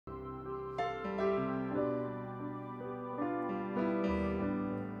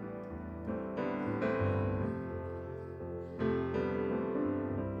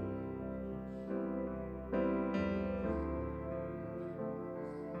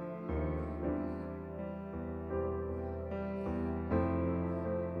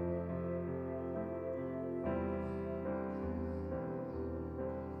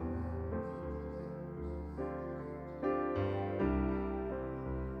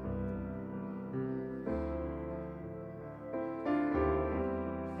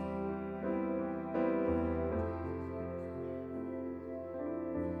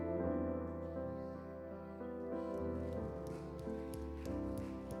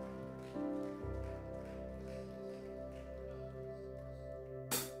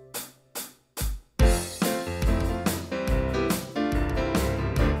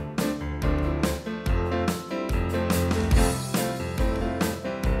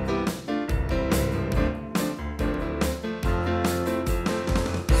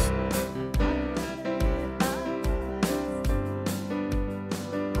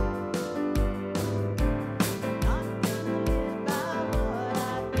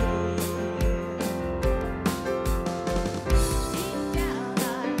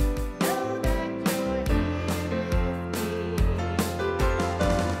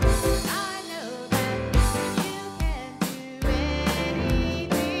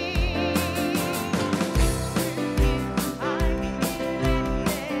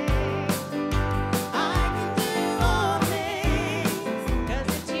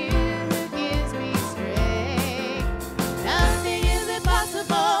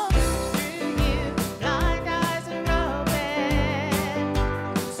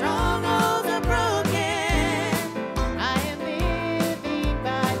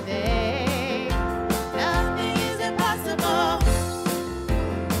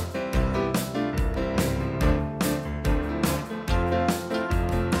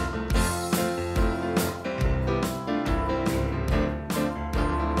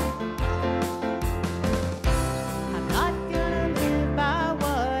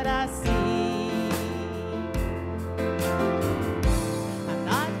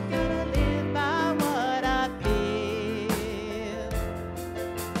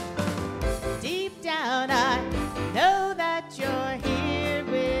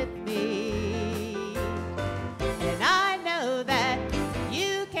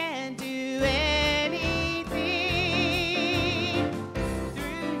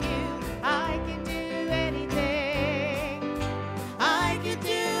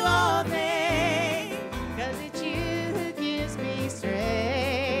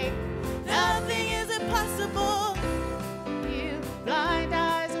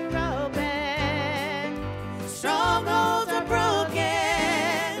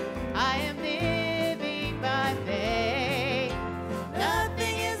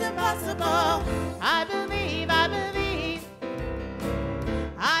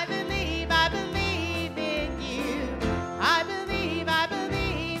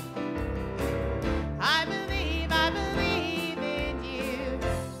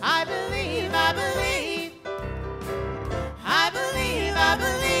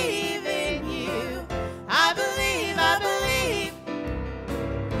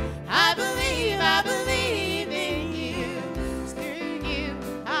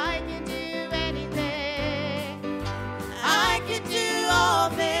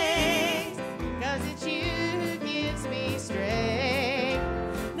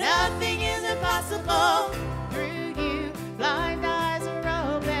impossible. Through you, blind eyes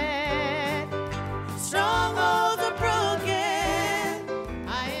are open. Strongholds are broken.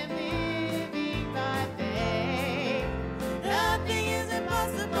 I am living by faith. Nothing is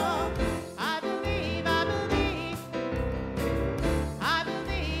impossible. I believe, I believe. I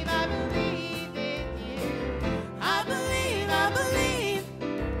believe, I believe in you. I believe, I believe.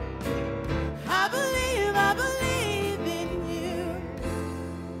 I believe, I believe in you.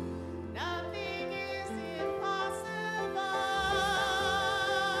 Nothing is impossible.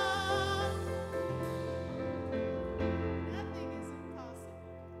 Nothing is impossible.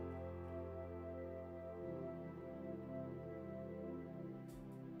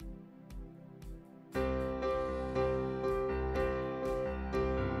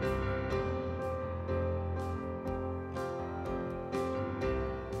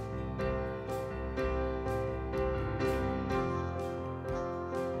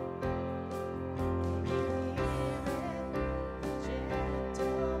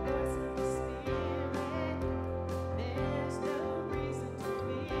 Gentle voice of the Spirit, there's no reason to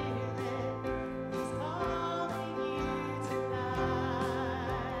fear it. He's calling you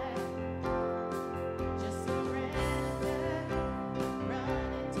tonight. Just surrender, run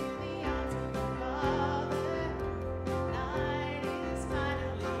into the arms of the Father. Night is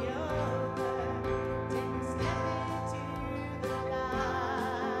finally over. Take a step into the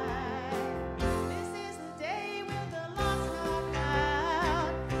light. This is the day when the lost are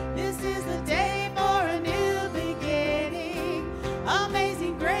found. This is the day for a new beginning.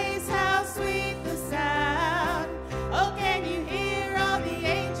 Amazing grace, how sweet the sound. Oh, can you hear all the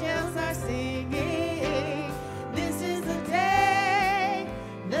angels are singing? This is the day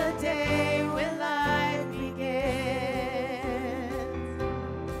when life begins.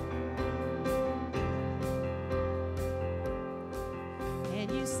 Can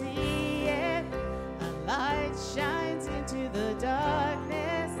you see it? A light shines into the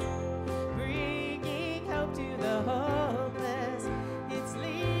darkness, bringing hope to the hopeless. It's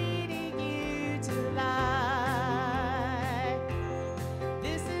leading you to life.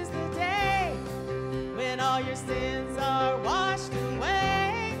 This is the day when all your sins are washed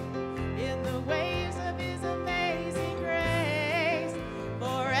away in the waves of His amazing grace.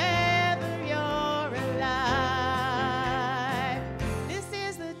 Forever you're alive. This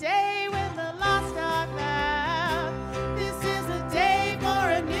is the day when the lost are found. This is the day for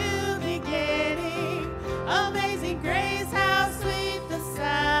a new beginning. Amazing grace, how sweet the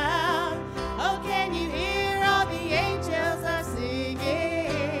sound. Oh, can you hear all the angels are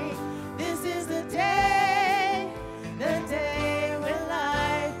singing? This is the day when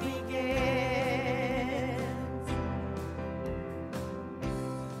life begins.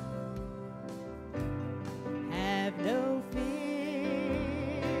 Have no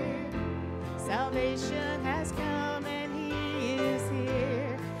fear. Salvation has come and He is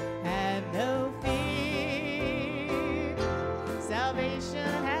here. Have no fear.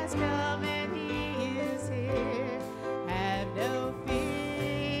 Salvation has come and He is here. Have no fear.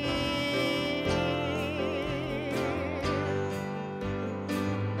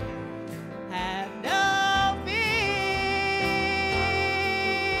 Have no fear.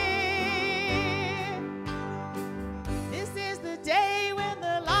 This is the day when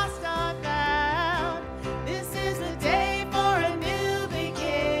the lost are found. This is the day for a new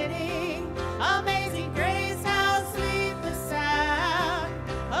beginning. Amazing grace, how sweet the sound.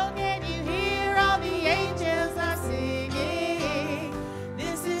 Oh, can you hear all the angels are singing?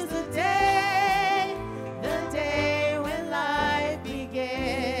 This is the day when life begins.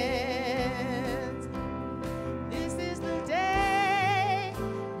 This is the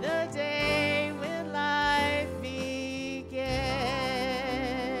day when life begins.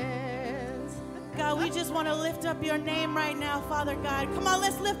 God, we just want to lift up your name right now, Father God. Come on,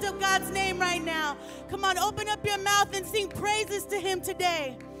 let's lift up God's name right now. Come on, open up your mouth and sing praises to Him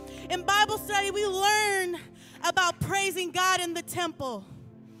today. In Bible study, we learn about praising God in the temple.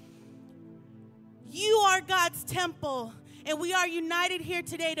 You are God's temple, and we are united here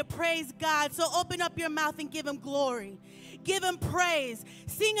today to praise God. So open up your mouth and give Him glory. Give Him praise.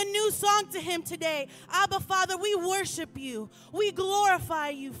 Sing a new song to Him today. Abba, Father, we worship you. We glorify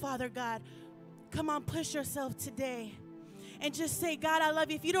you, Father God. Come on, push yourself today and just say, God, I love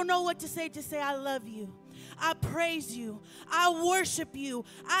you. If you don't know what to say, just say, I love you. I praise you. I worship you.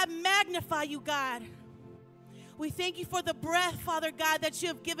 I magnify you, God. We thank you for the breath, Father God, that you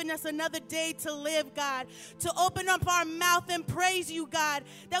have given us another day to live, God, to open up our mouth and praise you, God,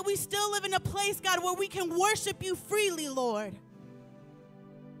 that we still live in a place, God, where we can worship you freely, Lord.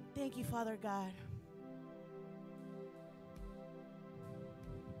 Thank you, Father God.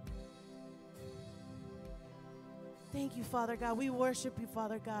 Thank you, Father God. We worship you,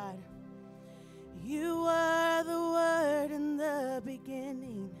 Father God. You were the Word in the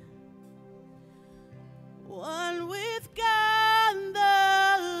beginning, one with God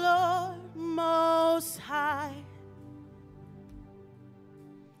the Lord Most High.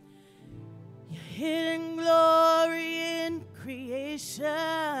 Your hidden glory in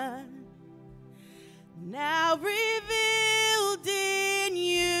creation, now revealed in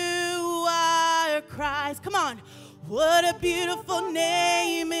you are Christ. Come on. What a beautiful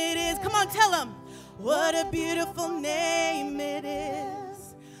name it is. Come on, tell them. What a beautiful name it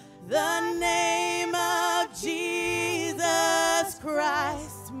is. The name of Jesus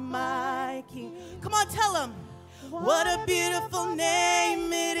Christ, my King. Come on, tell them. What a beautiful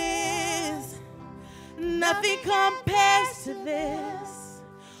name it is. Nothing compares to this.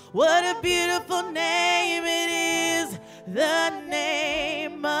 What a beautiful name it is. The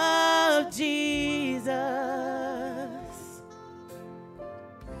name of Jesus.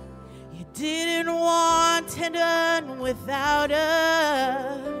 You didn't want heaven without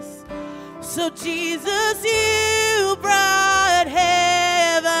us. So Jesus, you brought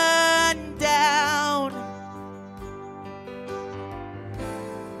heaven down.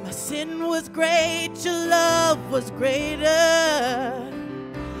 My sin was great, your love was greater.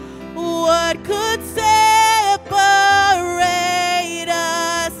 What could separate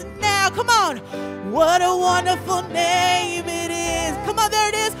us now? Come on. What a wonderful name it is. Come on, there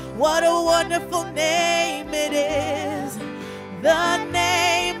it is. What a wonderful name it is. The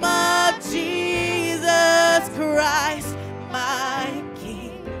name of Jesus Christ, my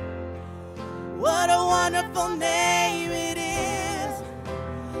King. What a wonderful name it is.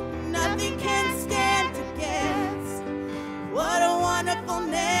 Nothing can stand against. What a wonderful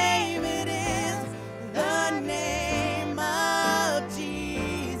name it is. The name of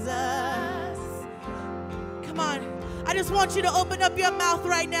Jesus. Come on. I just want you to open up your mouth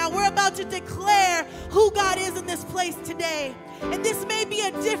right now. We're about to declare who God is in this place today. And this may be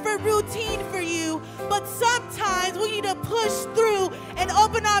a different routine for you, but sometimes we need to push through and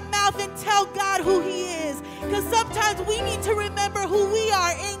open our mouth and tell God who He is. Because sometimes we need to remember who we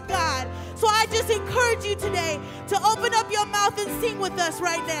are in God. So I just encourage you today to open up your mouth and sing with us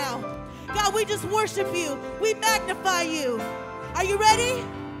right now. God, we just worship you. We magnify you. Are you ready?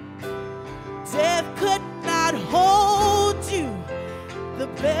 Death could not hold you. The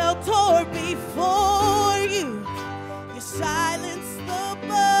bell tore before you. You silenced the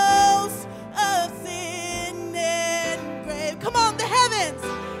boast of sin and grave. Come on, the heavens.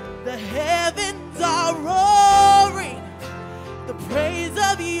 The heavens are roaring the praise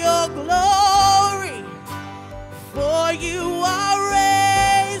of your glory. For you are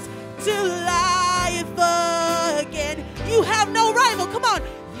raised to life again. You have no rival. Come on.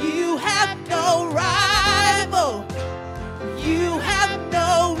 You have no rival. You have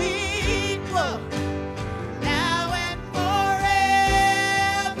no equal. Now and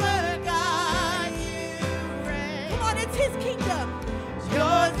forever, God, you reign. Come on, it's His kingdom.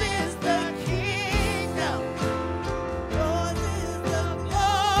 Yours is the kingdom. Yours is the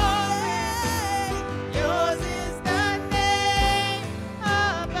glory. Yours is the name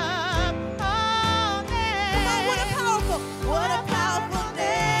above all names. Come on, what a powerful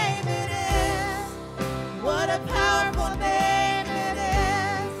name.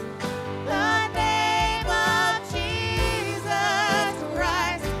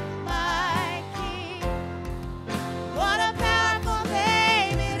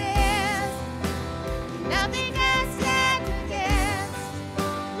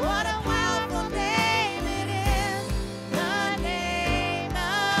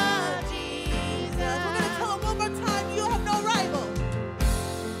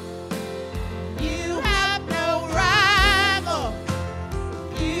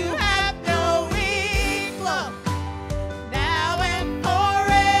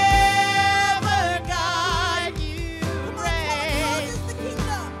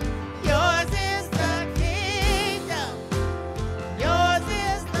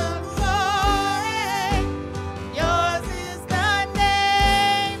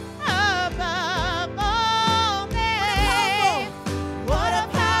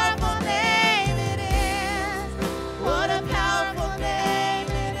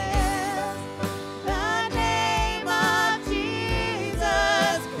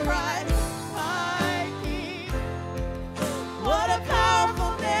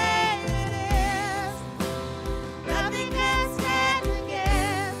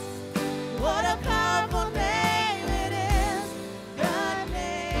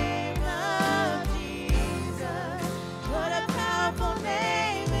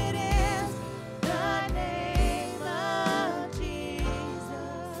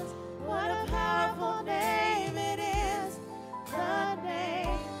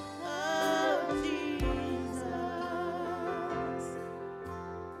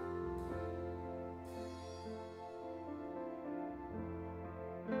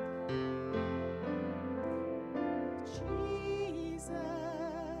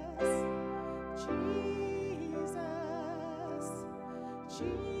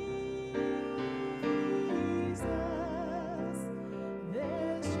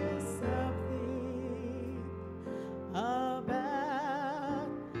 there's just something about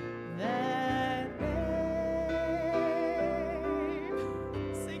that name.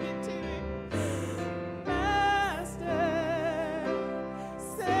 Sing it to me. Master,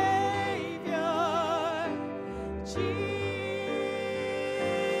 Savior, Jesus,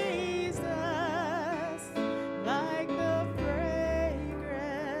 like the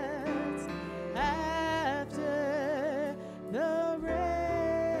fragrance after the rain.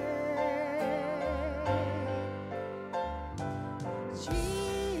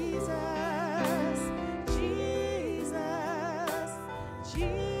 Jesus, Jesus,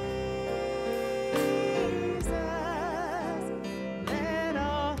 Jesus, let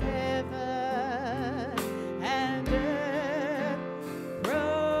all heaven and earth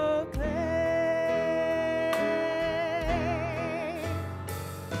proclaim.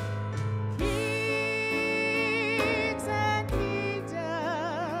 Kings and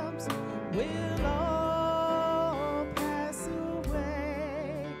kingdoms will all pass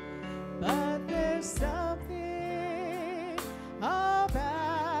away, but there's something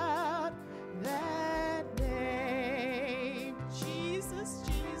about that name. Jesus,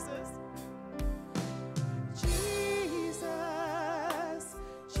 Jesus, Jesus,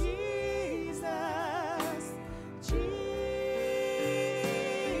 Jesus, Jesus,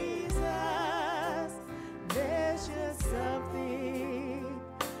 there's just something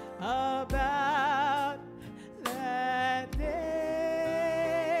about that name.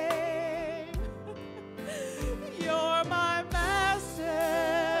 You're my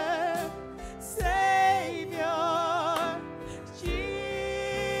master, Savior, Jesus,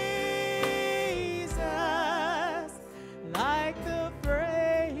 like the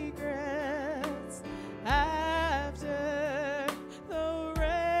fragrance after the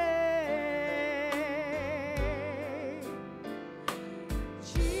rain.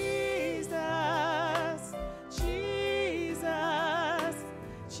 Jesus, Jesus,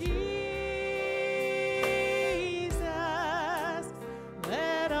 Jesus,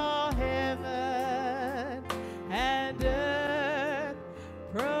 let all heaven and earth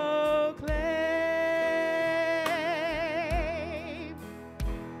proclaim.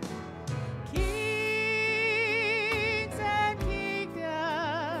 Kings and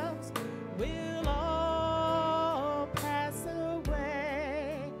kingdoms will all pass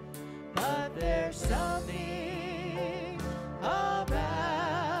away, but there's something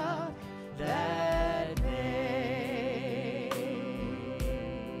about that name.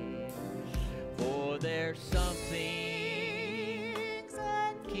 For there's something Kings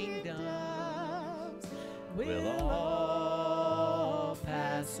and kingdoms will all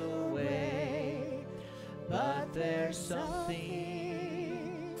pass away, but there's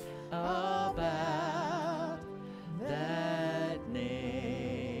something about that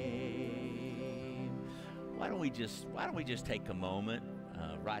name. Why don't we just take a moment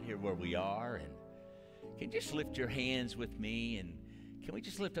right here where we are, and can you just lift your hands with me, and can we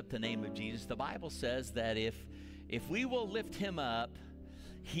just lift up the name of Jesus? The Bible says that if we will lift him up,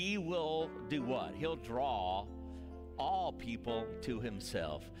 he will do what? He'll draw all people to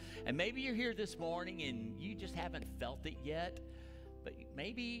himself. And maybe you're here this morning and you just haven't felt it yet, but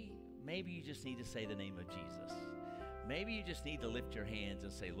maybe you just need to say the name of Jesus. Maybe you just need to lift your hands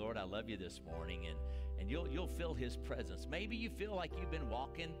and say, Lord, I love you this morning, and you'll feel his presence. Maybe you feel like you've been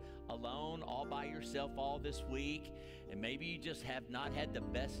walking alone all by yourself all this week, and maybe you just have not had the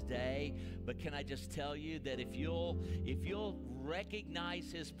best day. But can I just tell you that if you'll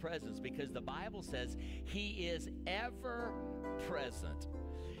recognize his presence, because the Bible says he is ever present.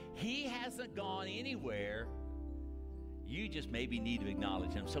 He hasn't gone anywhere. You just maybe need to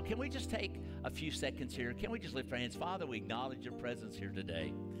acknowledge him. So can we just take a few seconds here? Can we just lift our hands? Father, we acknowledge your presence here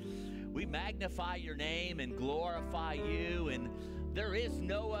today. We magnify your name and glorify you, and there is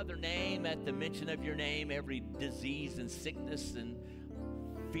no other name at the mention of your name. Every disease and sickness and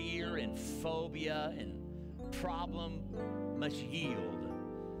fear and phobia and problem must yield.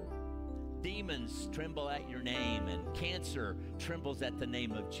 Demons tremble at your name, and cancer trembles at the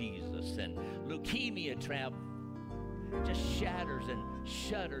name of Jesus, and leukemia just shatters and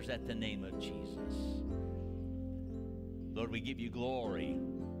shudders at the name of Jesus. Lord, we give you glory.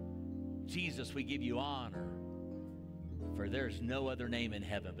 Jesus, we give you honor, for there's no other name in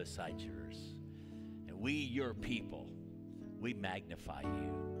heaven besides yours. And we, your people, we magnify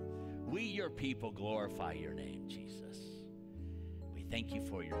you. We, your people, glorify your name, Jesus. We thank you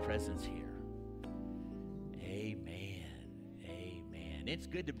for your presence here. Amen. Amen. It's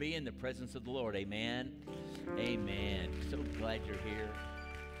good to be in the presence of the Lord. Amen. Amen. So glad you're here.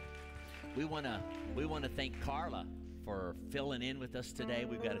 We want to thank Carla for filling in with us today.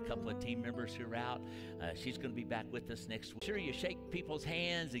 We've got a couple of team members who are out. She's going to be back with us next week. Sure, you shake people's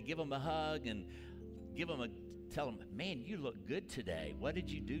hands and give them a hug and tell them, man, you look good today. What did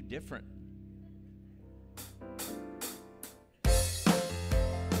you do different?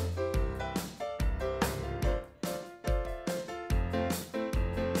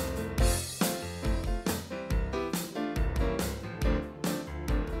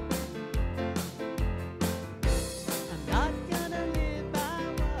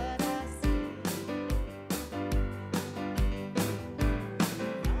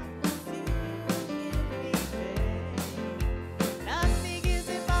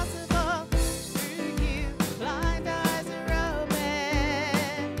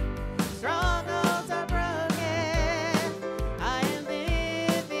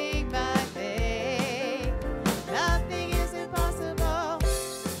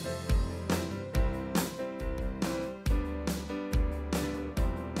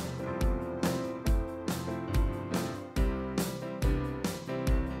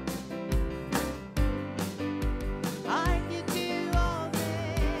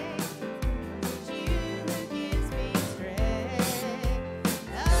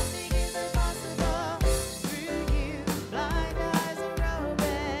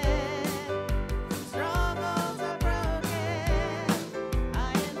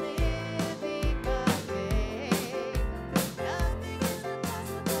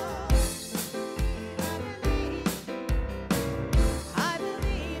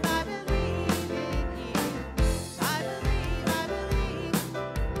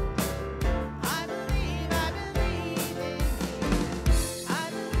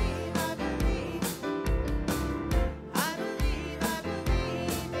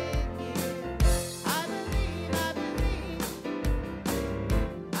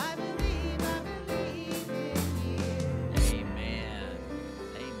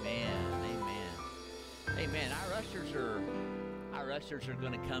 Are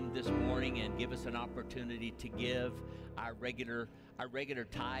going to come this morning and give us an opportunity to give our regular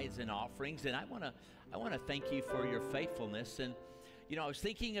tithes and offerings, and I want to thank you for your faithfulness. And I was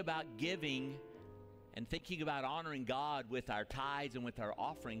thinking about giving and thinking about honoring God with our tithes and with our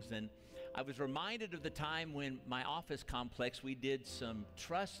offerings, and I was reminded of the time when my office complex, we did some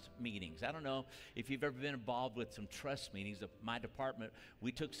trust meetings. I don't know if you've ever been involved with some trust meetings. Of my department,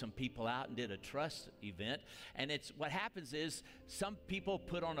 we took some people out and did a trust event. And what happens is some people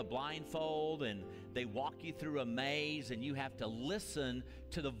put on a blindfold and they walk you through a maze, and you have to listen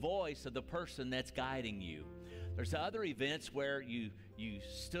to the voice of the person that's guiding you. There's other events where you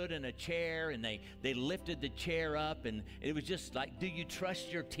stood in a chair and they lifted the chair up, and it was just like, do you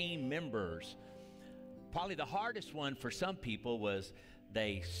trust your team members? Probably the hardest one for some people was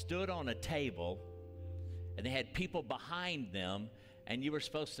they stood on a table and they had people behind them, and you were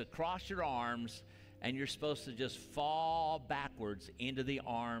supposed to cross your arms and you're supposed to just fall backwards into the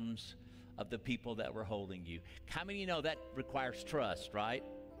arms of the people that were holding you. How many of you know that requires trust, right?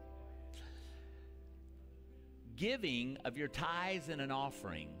 Giving of your tithes and an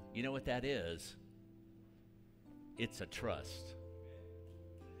offering, you know what that is? It's a trust.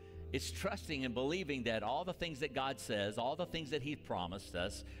 It's trusting and believing that all the things that God says, all the things that He promised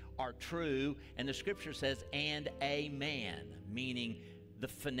us are true, and the Scripture says, and amen, meaning the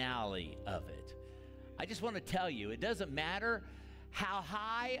finale of it. I just want to tell you, it doesn't matter how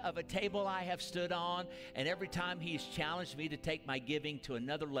high of a table I have stood on, and every time He's challenged me to take my giving to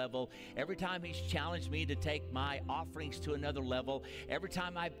another level, every time He's challenged me to take my offerings to another level, every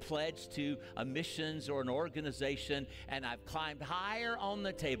time I pledged to a missions or an organization and I've climbed higher on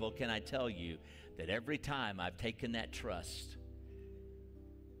the table, can I tell you that every time I've taken that trust,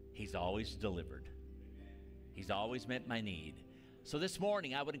 He's always delivered. He's always met my need. So this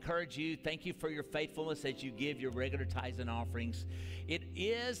morning, I would encourage you, thank you for your faithfulness as you give your regular tithes and offerings. It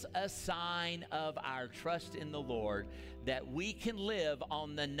is a sign of our trust in the Lord that we can live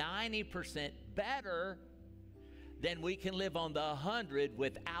on the 90% better than we can live on the 100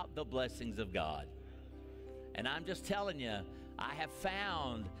 without the blessings of God. And I'm just telling you, I have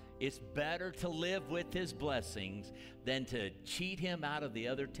found it's better to live with His blessings than to cheat Him out of the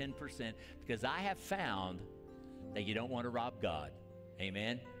other 10%, because I have found that you don't want to rob God.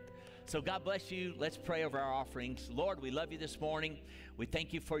 Amen. So God bless you. Let's pray over our offerings. Lord, we love you this morning. We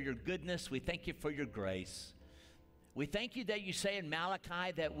thank you for your goodness. We thank you for your grace. We thank you that you say in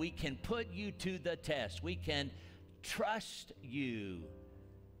Malachi that we can put you to the test. We can trust you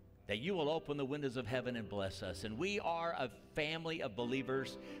that you will open the windows of heaven and bless us. And we are a family of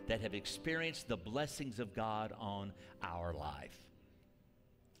believers that have experienced the blessings of God on our life.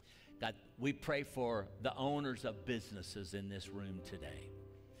 God, we pray for the owners of businesses in this room today.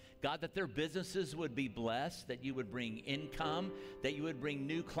 God, that their businesses would be blessed, that you would bring income, that you would bring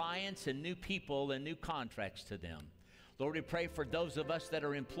new clients and new people and new contracts to them. Lord, we pray for those of us that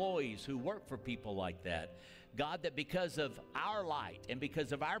are employees who work for people like that. God, that because of our light and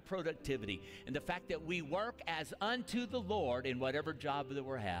because of our productivity and the fact that we work as unto the Lord in whatever job that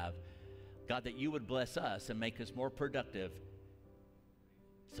we have, God, that you would bless us and make us more productive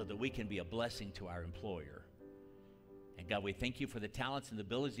so that we can be a blessing to our employer. And God, we thank you for the talents and the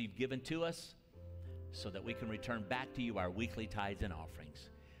abilities you've given to us so that we can return back to you our weekly tithes and offerings.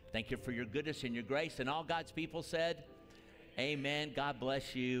 Thank you for your goodness and your grace. And all God's people said, amen. God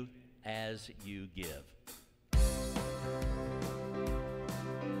bless you as you give.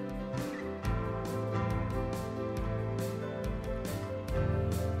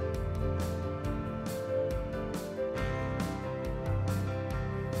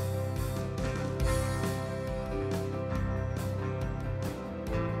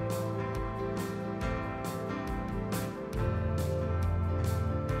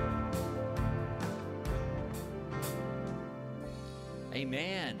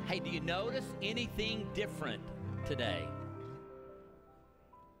 Amen. Hey, do you notice anything different today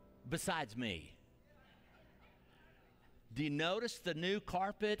besides me? Do you notice the new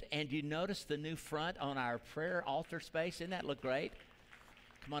carpet and do you notice the new front on our prayer altar space? Doesn't that look great?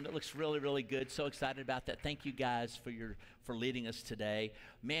 Come on, it looks really, really good. So excited about that. Thank you guys for leading us today.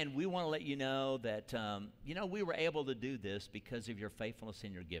 Man, we want to let you know that, we were able to do this because of your faithfulness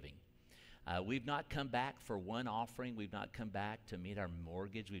and your giving. We've not come back for one offering. We've not come back to meet our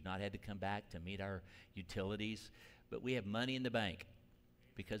mortgage. We've not had to come back to meet our utilities. But we have money in the bank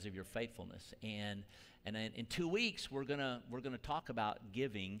because of your faithfulness. And in 2 weeks, we're gonna talk about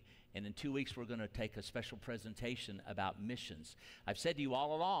giving. And in 2 weeks, we're going to take a special presentation about missions. I've said to you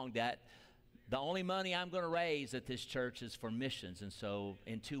all along that the only money I'm going to raise at this church is for missions. And so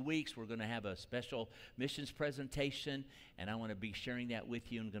in 2 weeks, we're going to have a special missions presentation, and I want to be sharing that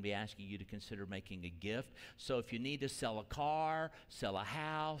with you. I'm going to be asking you to consider making a gift. So if you need to sell a car, sell a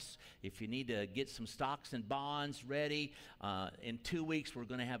house, if you need to get some stocks and bonds ready, in 2 weeks, we're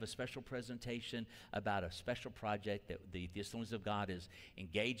going to have a special presentation about a special project that the Assemblies of God is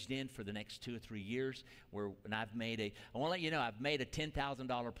engaged in for the next 2 or 3 years. I want to let you know, I've made a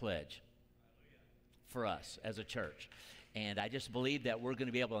 $10,000 pledge for us as a church. And I just believe that we're going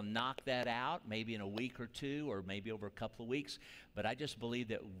to be able to knock that out maybe in a week or two or maybe over a couple of weeks. But I just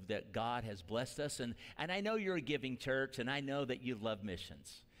believe that God has blessed us. And I know you're a giving church, and I know that you love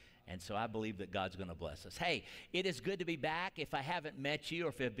missions. And so I believe that God's going to bless us. Hey, it is good to be back. If I haven't met you or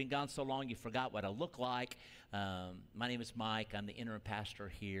if I've been gone so long you forgot what I look like, my name is Mike. I'm the interim pastor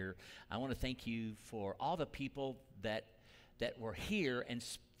here. I want to thank you for all the people that were here and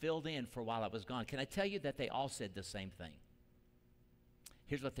filled in for while I was gone. Can I tell you that they all said the same thing?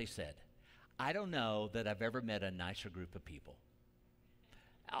 Here's what they said. I don't know that I've ever met a nicer group of people.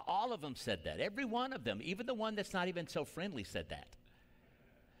 All of them said that. Every one of them. Even the one that's not even so friendly said that.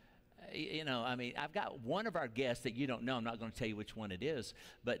 I've got one of our guests that you don't know. I'm not going to tell you which one it is,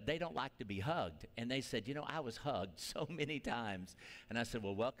 but they don't like to be hugged. And they said, I was hugged so many times. And I said,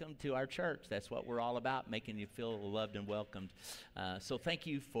 well, welcome to our church. That's what we're all about, making you feel loved and welcomed. So thank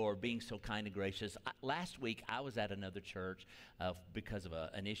you for being so kind and gracious. Last week, I was at another church because of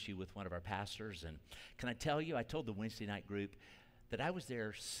an issue with one of our pastors. And can I tell you, I told the Wednesday night group that I was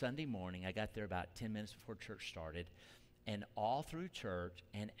there Sunday morning. I got there about 10 minutes before church started. And all through church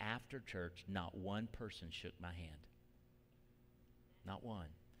and after church, not one person shook my hand. Not one.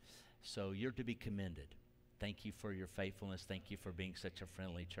 So you're to be commended. Thank you for your faithfulness. Thank you for being such a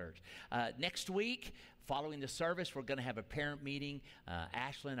friendly church. Next week, following the service, we're going to have a parent meeting.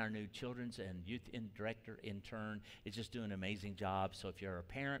 Ashlyn, our new children's and youth director intern, is just doing an amazing job. So if you're a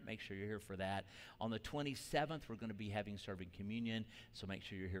parent, make sure you're here for that. On the 27th, we're going to be serving communion, so make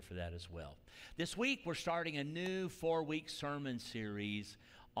sure you're here for that as well. This week, we're starting a new 4-week sermon series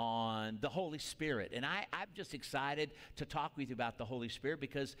on the Holy Spirit. And I'm just excited to talk with you about the Holy Spirit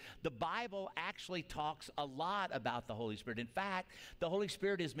because the Bible actually talks a lot about the Holy Spirit. In fact, the Holy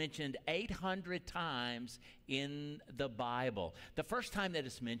Spirit is mentioned 800 times in the Bible. The first time that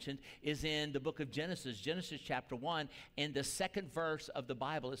it's mentioned is in the book of Genesis chapter 1. In the second verse of the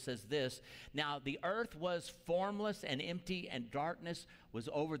Bible, it says this, "Now the earth was formless and empty, and darkness was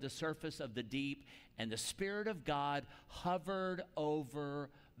over the surface of the deep, and the Spirit of God hovered over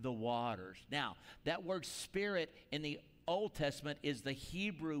the waters." Now, that word spirit in the Old Testament is the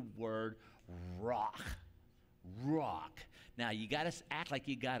Hebrew word ruach. rock. Now, you got to act like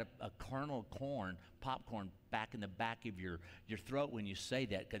you got a kernel of corn, popcorn, back in the back of your throat when you say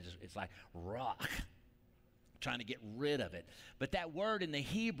that, because it's like rock, trying to get rid of it. But that word in the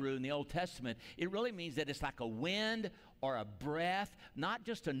Hebrew in the Old Testament, it really means that it's like a wind or a breath, not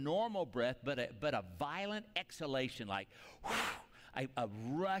just a normal breath, but a violent exhalation, like whew, a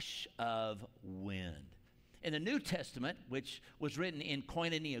rush of wind. In the New Testament, which was written in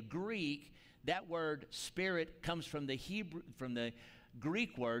Koinonia Greek, that word spirit comes from the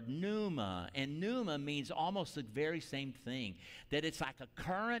Greek word pneuma, and pneuma means almost the very same thing, that it's like a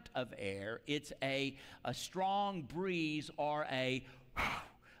current of air, it's a strong breeze or a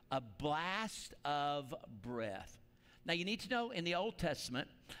blast of breath. Now you need to know in the Old Testament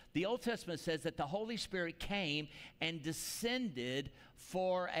says that the Holy Spirit came and descended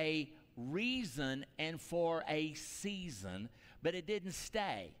for a reason and for a season, but it didn't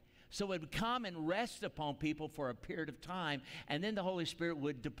stay. So it would come and rest upon people for a period of time, and then the Holy Spirit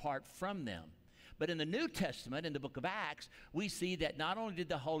would depart from them. But in the New Testament, in the book of Acts, we see that not only did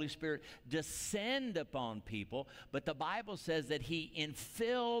the Holy Spirit descend upon people, but the Bible says that he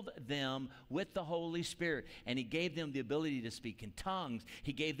infilled them with the Holy Spirit, and he gave them the ability to speak in tongues.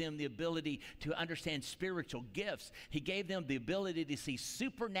 He gave them the ability to understand spiritual gifts. He gave them the ability to see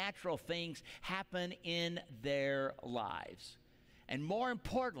supernatural things happen in their lives. And more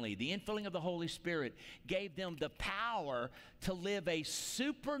importantly, the infilling of the Holy Spirit gave them the power to live a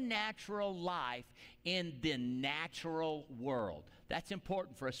supernatural life in the natural world. That's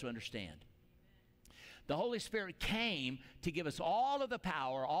important for us to understand. The Holy Spirit came to give us all of the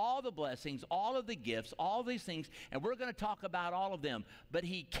power, all the blessings, all of the gifts, all these things, and we're going to talk about all of them. But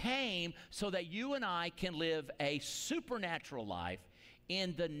he came so that you and I can live a supernatural life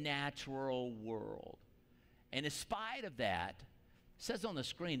in the natural world. And in spite of that, it says on the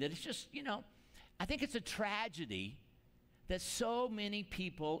screen that it's just, I think it's a tragedy that so many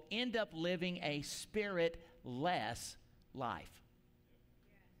people end up living a spirit-less life.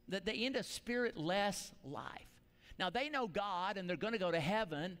 That they end a spirit-less life. Now, they know God and they're going to go to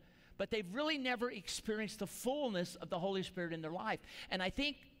heaven, but they've really never experienced the fullness of the Holy Spirit in their life. And I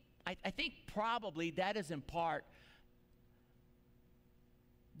think probably that is in part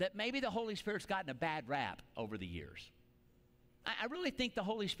that maybe the Holy Spirit's gotten a bad rap over the years. I really think the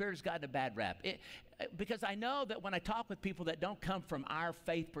Holy Spirit has gotten a bad rap. Because I know that when I talk with people that don't come from our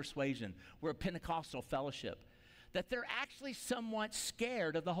faith persuasion, we're a Pentecostal fellowship, that they're actually somewhat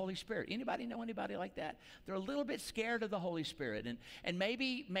scared of the Holy Spirit. Anybody know anybody like that? They're a little bit scared of the Holy Spirit. And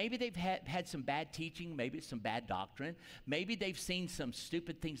maybe they've had some bad teaching, maybe it's some bad doctrine, maybe they've seen some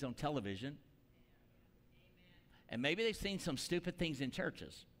stupid things on television, Amen. And maybe they've seen some stupid things in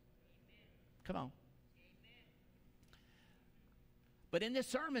churches. Amen. Come on. But in this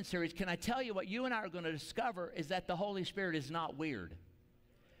sermon series, can I tell you what you and I are going to discover is that the Holy Spirit is not weird.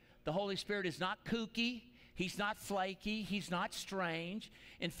 The Holy Spirit is not kooky. He's not flaky. He's not strange.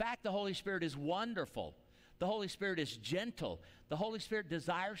 In fact, the Holy Spirit is wonderful. The Holy Spirit is gentle. The Holy Spirit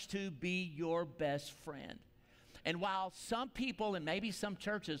desires to be your best friend. And while some people and maybe some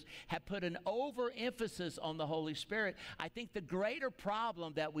churches have put an overemphasis on the Holy Spirit, I think the greater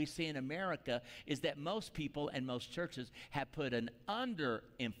problem that we see in America is that most people and most churches have put an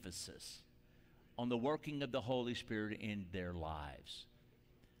underemphasis on the working of the Holy Spirit in their lives.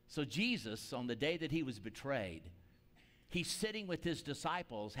 So Jesus, on the day that he was betrayed, he's sitting with his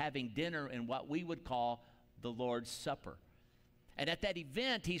disciples having dinner in what we would call the Lord's Supper. And at that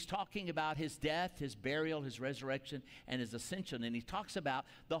event, he's talking about his death, his burial, his resurrection, and his ascension. And he talks about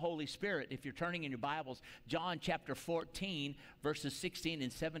the Holy Spirit. If you're turning in your Bibles, John chapter 14, verses 16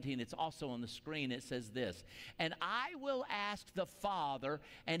 and 17, it's also on the screen. It says this, "And I will ask the Father,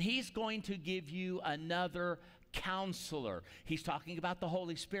 and he's going to give you another counselor." He's talking about the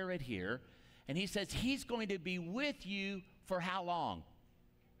Holy Spirit here. And he says he's going to be with you for how long?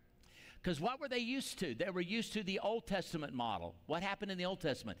 Because what were they used to? They were used to the Old Testament model. What happened in the Old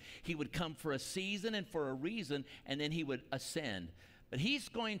Testament? He would come for a season and for a reason, and then he would ascend. But he's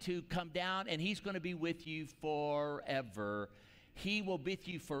going to come down, and he's going to be with you forever. He will be with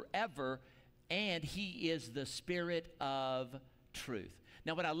you forever, and he is the Spirit of truth.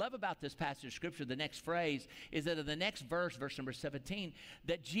 Now, what I love about this passage of Scripture, the next phrase, is that in the next verse, verse number 17,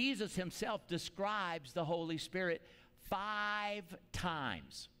 that Jesus himself describes the Holy Spirit 5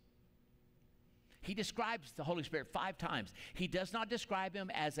 times. He describes the Holy Spirit 5 times. He does not describe him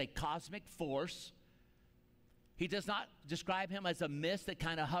as a cosmic force. He does not describe him as a mist that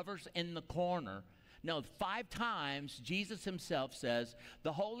kind of hovers in the corner. No, 5 times Jesus himself says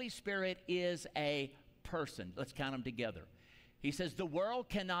the Holy Spirit is a person. Let's count them together. He says the world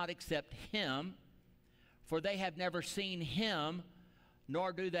cannot accept him, for they have never seen him,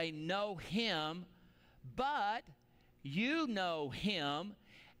 nor do they know him, but you know him,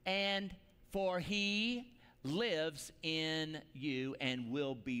 and for he lives in you and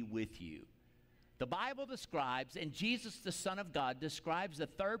will be with you. The Bible describes, and Jesus, the Son of God, describes the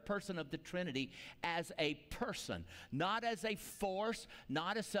third person of the Trinity as a person, not as a force,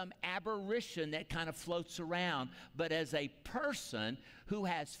 not as some aberration that kind of floats around, but as a person who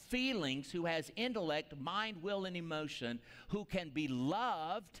has feelings, who has intellect, mind, will, and emotion, who can be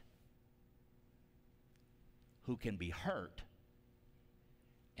loved, who can be hurt,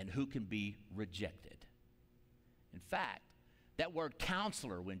 and who can be rejected. In fact, that word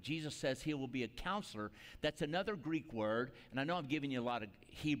counselor, when Jesus says he will be a counselor, that's another Greek word. And I know I'm giving you a lot of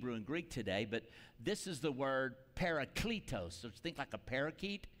Hebrew and Greek today, but this is the word parakletos. So think like a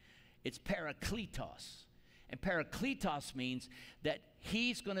parakeet. It's parakletos. And parakletos means that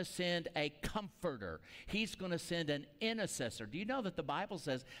he's going to send a comforter. He's going to send an intercessor. Do you know that the Bible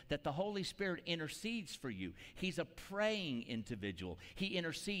says that the Holy Spirit intercedes for you? He's a praying individual. He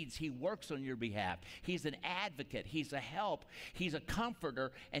intercedes. He works on your behalf. He's an advocate. He's a help. He's a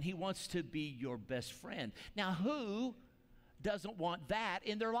comforter, and he wants to be your best friend. Now, who doesn't want that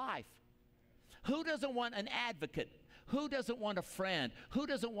in their life? Who doesn't want an advocate? Who doesn't want a friend? Who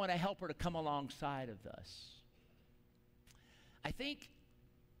doesn't want a helper to come alongside of us? I think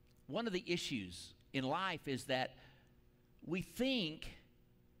one of the issues in life is that we think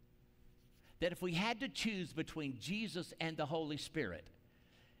that if we had to choose between Jesus and the Holy Spirit,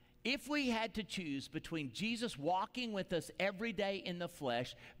 if we had to choose between Jesus walking with us every day in the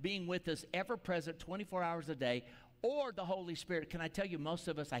flesh, being with us ever present 24 hours a day, or the Holy Spirit, can I tell you, most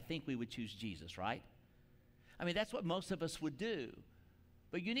of us, I think we would choose Jesus, right? I mean, that's what most of us would do.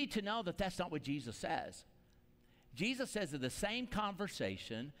 But you need to know that that's not what Jesus says. Jesus says in the same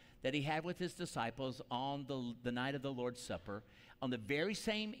conversation that he had with his disciples on the night of the Lord's Supper, on the very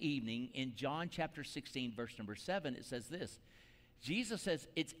same evening in John chapter 16, verse number 7, it says this. Jesus says,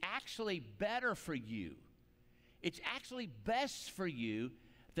 it's actually better for you. It's actually best for you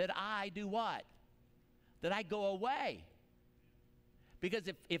that I do what? That I go away. Because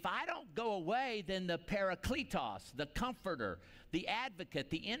if I don't go away, then the parakletos, the comforter, the advocate,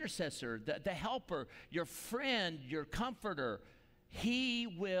 the intercessor, the helper, your friend, your comforter, he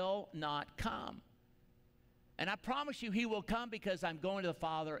will not come. And I promise you he will come because I'm going to the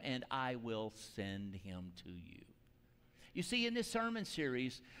Father and I will send him to you. You see, in this sermon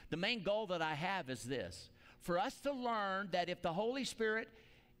series, the main goal that I have is this: for us to learn that if the Holy Spirit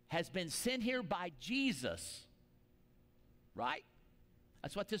has been sent here by Jesus, right?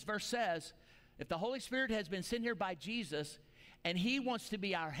 That's what this verse says. If the Holy Spirit has been sent here by Jesus, and he wants to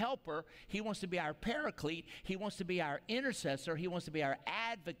be our helper, he wants to be our paraclete, he wants to be our intercessor, he wants to be our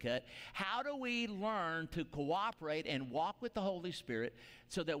advocate, how do we learn to cooperate and walk with the Holy Spirit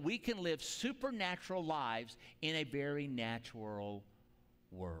so that we can live supernatural lives in a very natural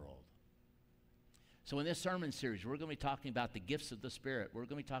world? So in this sermon series, we're going to be talking about the gifts of the Spirit. We're going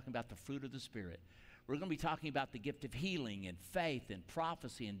to be talking about the fruit of the Spirit. We're going to be talking about the gift of healing and faith and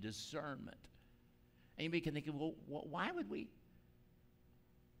prophecy and discernment. And you may be thinking, well, why would we?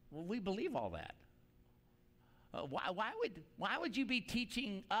 Well, we believe all that. Why would you be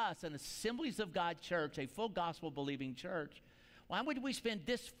teaching us, an Assemblies of God church, a full gospel-believing church, why would we spend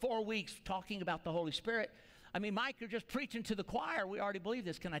this 4 weeks talking about the Holy Spirit? I mean, Mike, you're just preaching to the choir. We already believe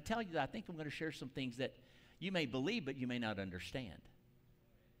this. Can I tell you that I think I'm going to share some things that you may believe, but you may not understand.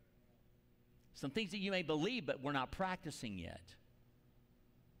 Some things that you may believe, but we're not practicing yet.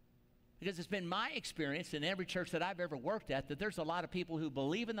 Because it's been my experience in every church that I've ever worked at that there's a lot of people who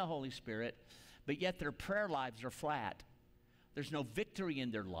believe in the Holy Spirit, but yet their prayer lives are flat. There's no victory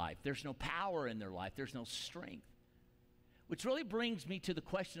in their life. There's no power in their life. There's no strength. Which really brings me to the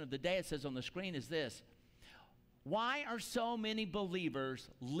question of the day. It says on the screen is this: why are so many believers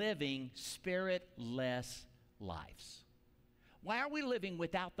living spiritless lives? Why are we living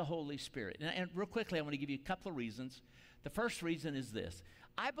without the Holy Spirit? And real quickly, I want to give you a couple of reasons. The first reason is this.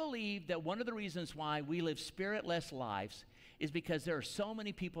 I believe that one of the reasons why we live spiritless lives is because there are so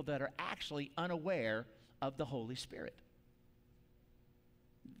many people that are actually unaware of the Holy Spirit.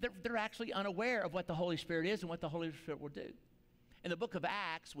 They're actually unaware of what the Holy Spirit is and what the Holy Spirit will do. In the book of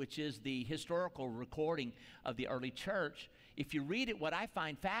Acts, which is the historical recording of the early church, if you read it, what I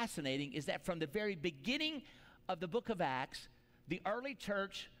find fascinating is that from the very beginning of the book of Acts, the early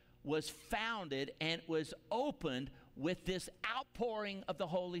church was founded and was opened with this outpouring of the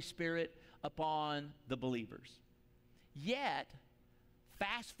Holy Spirit upon the believers. Yet,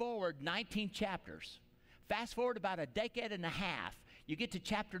 fast forward 19 chapters, fast forward about a decade and a half, You get to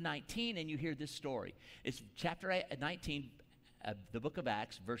chapter 19 and you hear this story. It's chapter 19 of the book of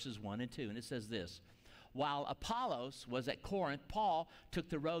Acts, verses 1 and 2. And it says this: while Apollos was at Corinth, Paul took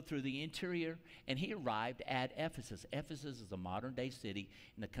the road through the interior, and he arrived at Ephesus. Ephesus is a modern-day city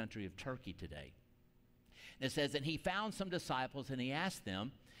in the country of Turkey today. And it says, and he found some disciples, and he asked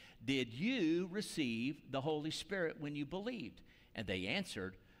them, did you receive the Holy Spirit when you believed? And they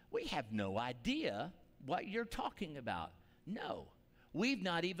answered, we have no idea what you're talking about. No, we've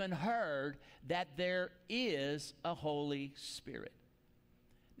not even heard that there is a Holy Spirit.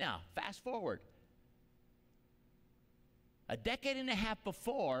 Now, fast forward. A decade and a half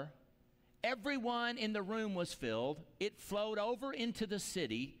before, everyone in the room was filled. It flowed over into the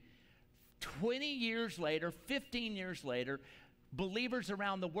city. 20 years later, 15 years later, believers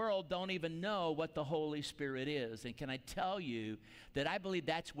around the world don't even know what the Holy Spirit is. And can I tell you that I believe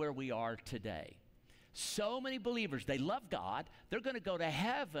that's where we are today. So many believers, they love God, they're going to go to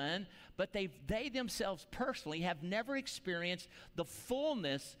heaven, but they themselves personally have never experienced the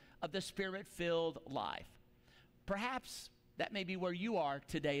fullness of the Spirit-filled life. Perhaps that may be where you are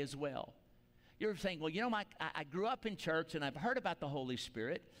today as well. You're saying, well, you know, I grew up in church and I've heard about the Holy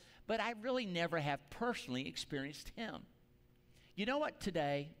Spirit, but I really never have personally experienced Him. You know what?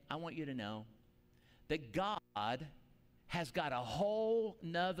 Today, I want you to know that God has got a whole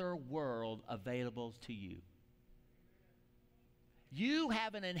nother world available to you. You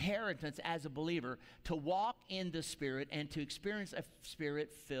have an inheritance as a believer to walk in the Spirit and to experience a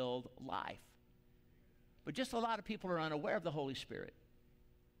Spirit-filled life. But just a lot of people are unaware of the Holy Spirit.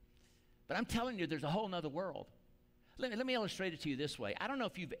 But I'm telling you, there's a whole nother world. Let me illustrate it to you this way. I don't know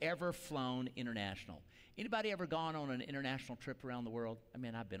if you've ever flown international. Anybody ever gone on an international trip around the world? I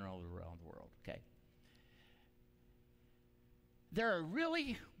mean, I've been all around the world, okay? There are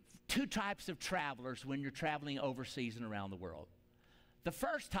really two types of travelers when you're traveling overseas and around the world. The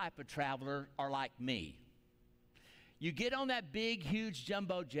first type of traveler are like me. You get on that big, huge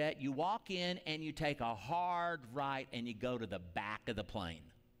jumbo jet, you walk in, and you take a hard right, and you go to the back of the plane.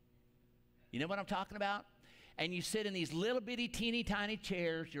 You know what I'm talking about? And you sit in these little bitty, teeny tiny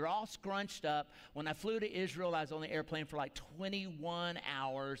chairs. You're all scrunched up. When I flew to Israel, I was on the airplane for like 21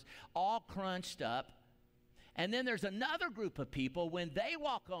 hours, all crunched up. And then there's another group of people, when they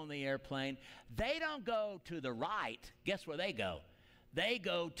walk on the airplane, they don't go to the right. Guess where they go? They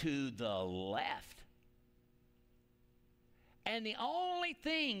go to the left. And the only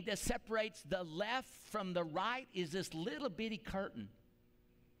thing that separates the left from the right is this little bitty curtain.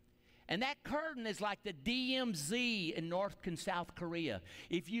 And that curtain is like the DMZ in North and South Korea.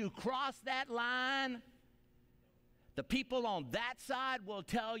 If you cross that line, the people on that side will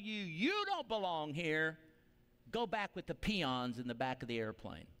tell you, you don't belong here. Go back with the peons in the back of the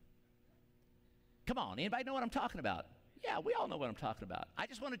airplane. Come on, anybody know what I'm talking about? Yeah, we all know what I'm talking about. I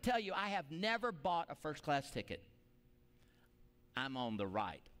just want to tell you, I have never bought a first-class ticket. I'm on the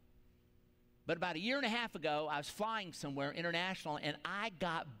right. But about a year and a half ago, I was flying somewhere international, and I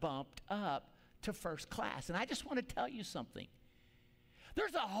got bumped up to first class. And I just want to tell you something.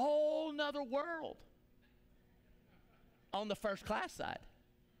 There's a whole nother world on the first class side.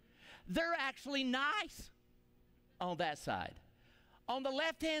 They're actually nice on that side. On the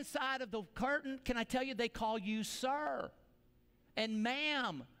left-hand side of the curtain, can I tell you, they call you sir and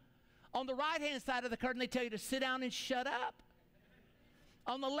ma'am. On the right-hand side of the curtain, they tell you to sit down and shut up.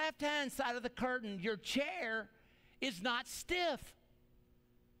 On the left-hand side of the curtain, your chair is not stiff.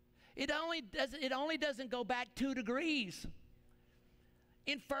 It only doesn't go back 2 degrees.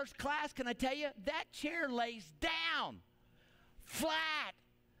 In first class, can I tell you, that chair lays down, flat,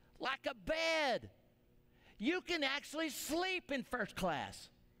 like a bed. You can actually sleep in first class.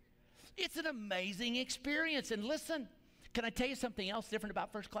 It's an amazing experience. And listen, can I tell you something else different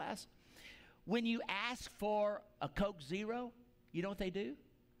about first class? When you ask for a Coke Zero, you know what they do?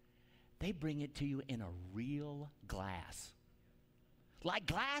 They bring it to you in a real glass. Like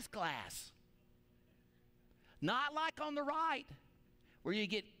glass. Not like on the right, where you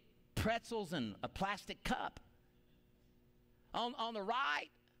get pretzels in a plastic cup. On the right,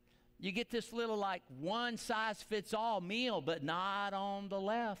 you get this little like one-size-fits-all meal, but not on the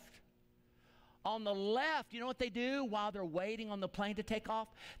left. On the left, you know what they do while they're waiting on the plane to take off?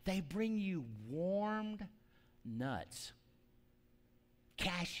 They bring you warmed nuts.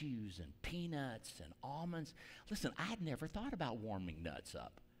 Cashews and peanuts and almonds. Listen, I had never thought about warming nuts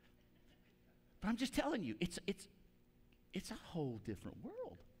up. But I'm just telling you, it's a whole different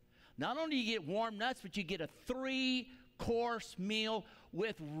world. Not only do you get warm nuts, but you get a 3-course meal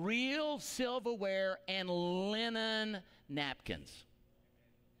with real silverware and linen napkins.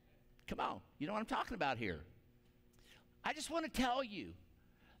 Come on, you know what I'm talking about here. I just want to tell you,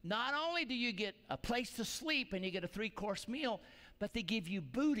 not only do you get a place to sleep and you get a 3-course meal, but they give you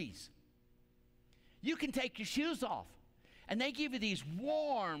booties. You can take your shoes off. And they give you these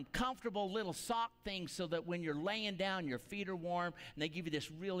warm, comfortable little sock things so that when you're laying down, your feet are warm. And they give you this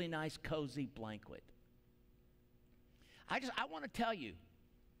really nice, cozy blanket. I want to tell you,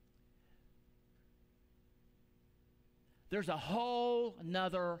 there's a whole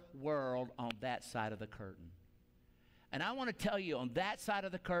nother world on that side of the curtain. And I want to tell you on that side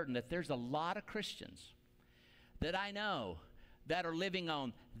of the curtain that there's a lot of Christians that I know that are living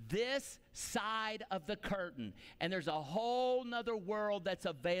on this side of the curtain. And there's a whole nother world that's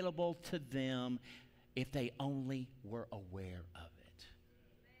available to them if they only were aware of it.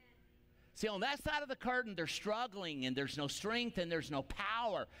 See, on that side of the curtain, they're struggling, and there's no strength, and there's no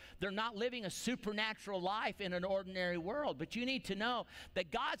power. They're not living a supernatural life in an ordinary world. But you need to know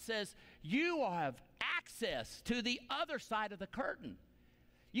that God says you have access to the other side of the curtain.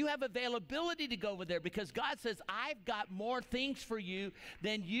 You have availability to go over there because God says, I've got more things for you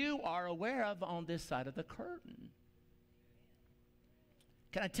than you are aware of on this side of the curtain.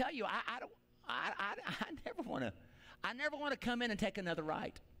 Can I tell you, I never want to come in and take another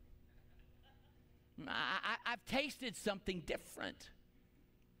right. I've tasted something different.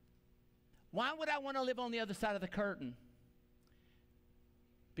 Why would I want to live on the other side of the curtain?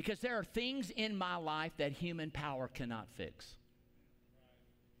 Because there are things in my life that human power cannot fix.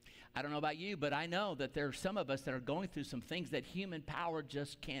 I don't know about you, but I know that there are some of us that are going through some things that human power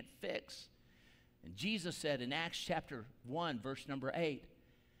just can't fix. And Jesus said in Acts chapter 1, verse number 8,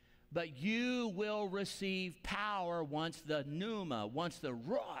 but you will receive power once the pneuma, once the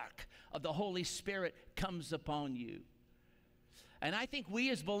ruach of the Holy Spirit comes upon you. And I think we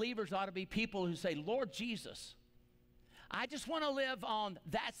as believers ought to be people who say, Lord Jesus, I just want to live on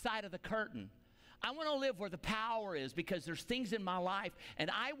that side of the curtain. I want to live where the power is because there's things in my life, and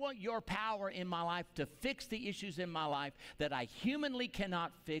I want your power in my life to fix the issues in my life that I humanly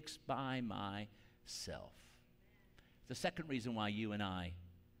cannot fix by myself. The second reason why you and I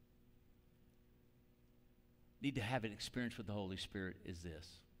need to have an experience with the Holy Spirit is this.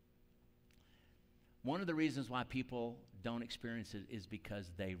 One of the reasons why people don't experience it is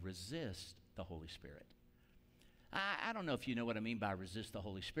because they resist the Holy Spirit. I don't know if you know what I mean by resist the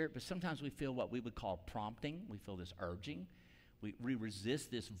Holy Spirit, but sometimes we feel what we would call prompting. We feel this urging. We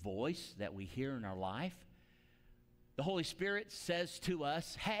resist this voice that we hear in our life. The Holy Spirit says to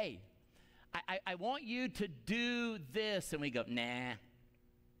us, hey, I want you to do this. And we go, nah,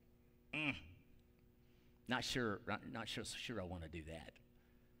 not sure I want to do that.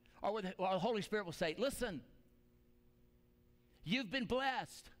 Or the Holy Spirit will say, listen, you've been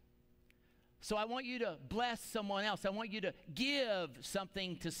blessed. So I want you to bless someone else. I want you to give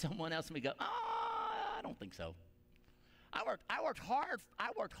something to someone else. And we go, I don't think so. I worked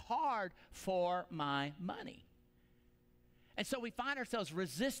hard for my money. And so we find ourselves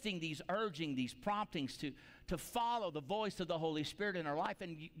resisting these urging, these promptings to follow the voice of the Holy Spirit in our life.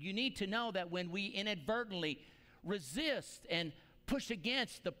 And you need to know that when we inadvertently resist and push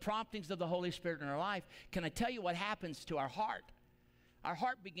against the promptings of the Holy Spirit in our life, can I tell you what happens to our heart? Our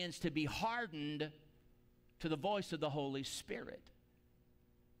heart begins to be hardened to the voice of the Holy Spirit.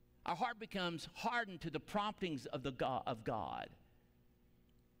 Our heart becomes hardened to the promptings of God.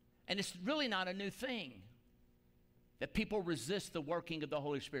 And it's really not a new thing that people resist the working of the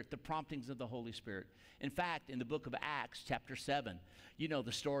Holy Spirit, the promptings of the Holy Spirit. In fact, in the book of Acts, chapter 7, you know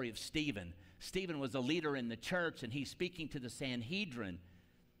the story of Stephen. Stephen was a leader in the church, and he's speaking to the Sanhedrin.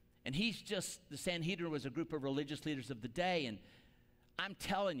 And the Sanhedrin was a group of religious leaders of the day, and I'm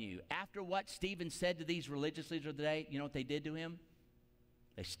telling you, after what Stephen said to these religious leaders of the day, you know what they did to him?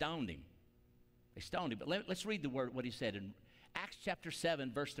 They stoned him. But let's read what he said in Acts chapter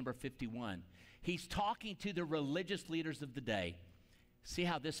 7, verse number 51. He's talking to the religious leaders of the day. See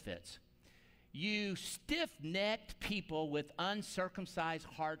how this fits. You stiff-necked people with uncircumcised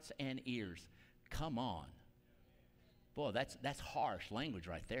hearts and ears. Come on. Boy, that's harsh language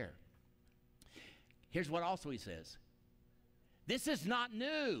right there. Here's what also he says. This is not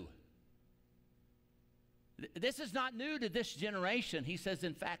new. This is not new to this generation. He says,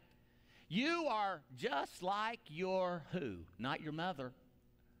 in fact, you are just like your who? Not your mother.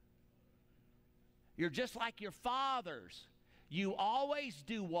 You're just like your fathers. You always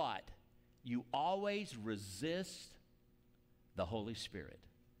do what? You always resist the Holy Spirit.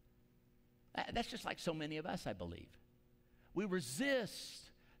 That's just like so many of us, I believe. We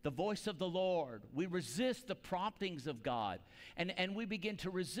resist the voice of the Lord. We resist the promptings of God. And we begin to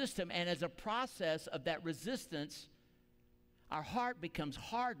resist Him. And as a process of that resistance, our heart becomes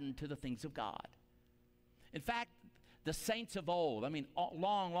hardened to the things of God. In fact, the saints of old, I mean,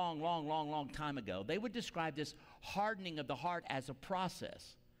 long time ago, they would describe this hardening of the heart as a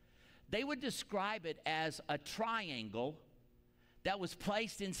process. They would describe it as a triangle that was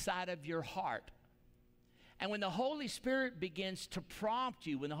placed inside of your heart. And when the Holy Spirit begins to prompt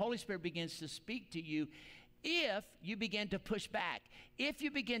you, when the Holy Spirit begins to speak to you, if you begin to push back, if you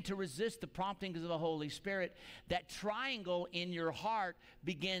begin to resist the promptings of the Holy Spirit, that triangle in your heart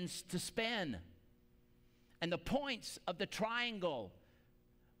begins to spin. And the points of the triangle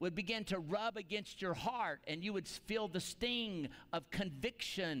would begin to rub against your heart, and you would feel the sting of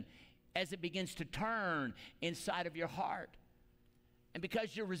conviction as it begins to turn inside of your heart. And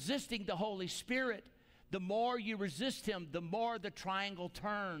because you're resisting the Holy Spirit, the more you resist him, the more the triangle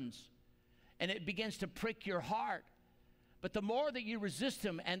turns. And it begins to prick your heart. But the more that you resist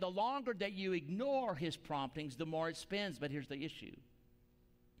him and the longer that you ignore his promptings, the more it spins. But here's the issue.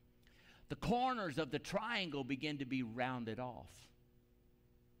 The corners of the triangle begin to be rounded off.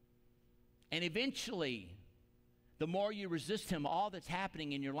 And eventually, the more you resist him, all that's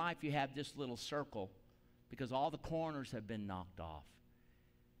happening in your life, you have this little circle because all the corners have been knocked off.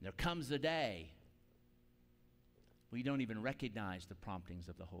 And there comes a day where you don't even recognize the promptings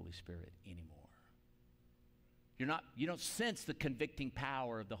of the Holy Spirit anymore. You don't sense the convicting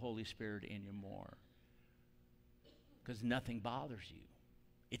power of the Holy Spirit anymore because nothing bothers you.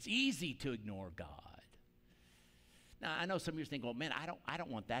 It's easy to ignore God. Now, I know some of you are thinking, well, man, I don't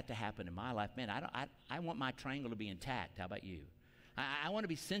want that to happen in my life. Man, I want my triangle to be intact. How about you? I want to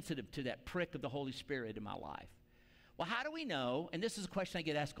be sensitive to that prick of the Holy Spirit in my life. Well, how do we know, and this is a question I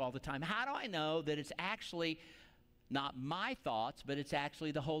get asked all the time, how do I know that it's actually not my thoughts, but it's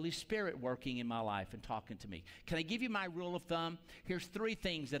actually the Holy Spirit working in my life and talking to me? Can I give you my rule of thumb? Here's 3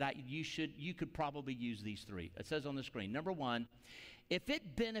 things that you could probably use these 3. It says on the screen. Number 1, if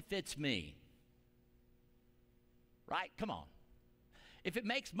it benefits me, right? Come on. If it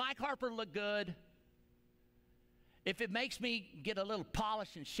makes Mike Harper look good, if it makes me get a little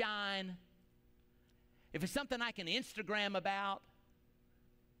polish and shine, if it's something I can Instagram about,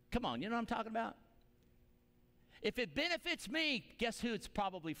 come on, you know what I'm talking about? If it benefits me, guess who it's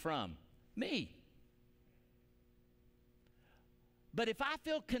probably from? Me. But if I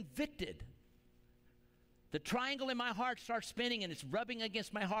feel convicted, the triangle in my heart starts spinning and it's rubbing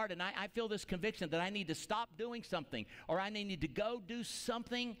against my heart, and I feel this conviction that I need to stop doing something or I need to go do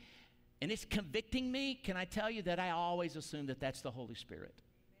something, and it's convicting me, can I tell you that I always assume that that's the Holy Spirit?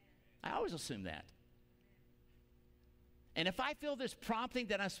 I always assume that. And if I feel this prompting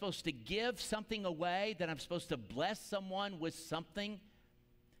that I'm supposed to give something away, that I'm supposed to bless someone with something,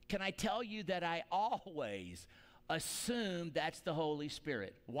 can I tell you that I always assume that's the Holy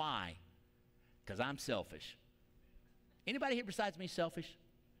Spirit? Why? Because I'm selfish. Anybody here besides me selfish?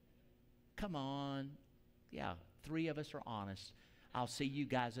 Come on. Yeah, 3 of us are honest. I'll see you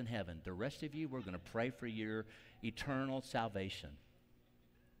guys in heaven. The rest of you, we're going to pray for your eternal salvation.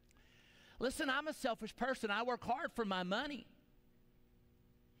 Listen, I'm a selfish person. I work hard for my money.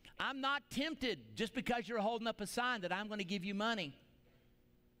 I'm not tempted just because you're holding up a sign that I'm going to give you money.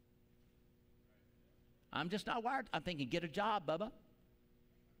 I'm just not wired. I'm thinking, get a job, Bubba.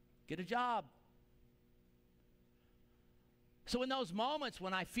 Get a job. So in those moments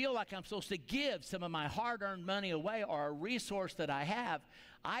when I feel like I'm supposed to give some of my hard-earned money away or a resource that I have,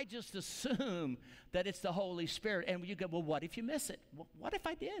 I just assume that it's the Holy Spirit. And you go, well, what if you miss it? Well, what if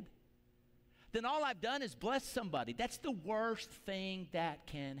I did? Then all I've done is bless somebody. That's the worst thing that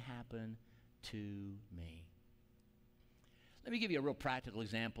can happen to me. Let me give you a real practical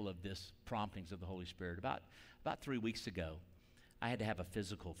example of this promptings of the Holy Spirit. About 3 weeks ago, I had to have a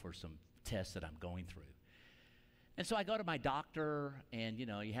physical for some tests that I'm going through. And so I go to my doctor, and,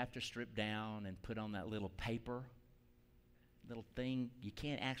 you have to strip down and put on that little paper, little thing. You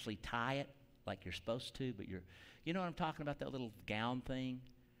can't actually tie it like you're supposed to, but you know what I'm talking about, that little gown thing?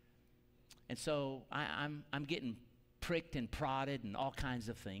 And so I'm getting pricked and prodded and all kinds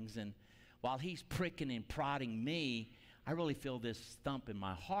of things. And while he's pricking and prodding me, I really feel this thump in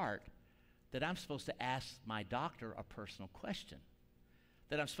my heart that I'm supposed to ask my doctor a personal question.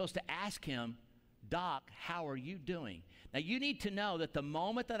 That I'm supposed to ask him, Doc, how are you doing? Now, you need to know that the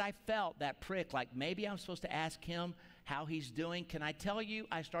moment that I felt that prick, like maybe I'm supposed to ask him how he's doing, can I tell you,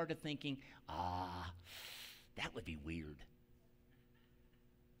 I started thinking, that would be weird.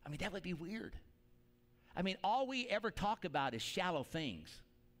 I mean, that would be weird. I mean, all we ever talk about is shallow things,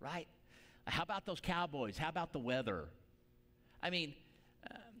 right? How about those Cowboys? How about the weather? I mean,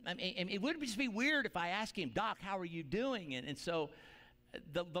 it would just be weird if I asked him, Doc, how are you doing? And so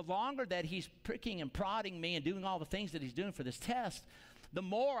the longer that he's pricking and prodding me and doing all the things that he's doing for this test, the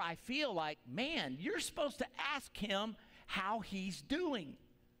more I feel like, man, you're supposed to ask him how he's doing.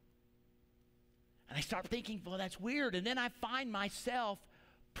 And I start thinking, well, that's weird. And then I find myself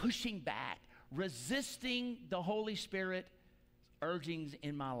pushing back, resisting the Holy Spirit's urgings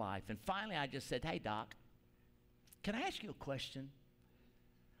in my life. And finally, I just said, hey, Doc, can I ask you a question?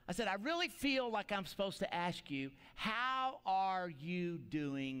 I said, I really feel like I'm supposed to ask you, how are you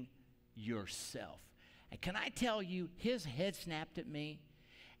doing yourself? And can I tell you, his head snapped at me,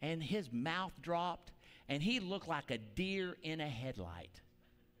 and his mouth dropped, and he looked like a deer in a headlight.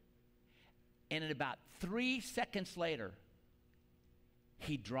 And in about 3 seconds later,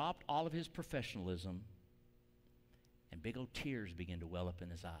 he dropped all of his professionalism, and big old tears began to well up in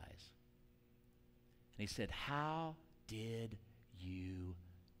his eyes. And he said, how did you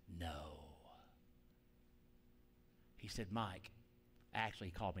know? He said, Mike, actually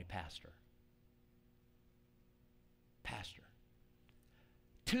he called me pastor. Pastor.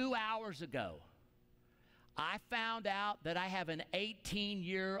 2 hours ago, I found out that I have an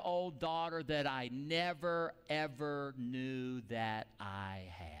 18-year-old daughter that I never, ever knew that I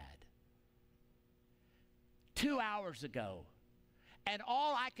had. 2 hours ago. And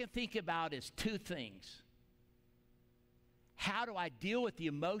all I can think about is two things. How do I deal with the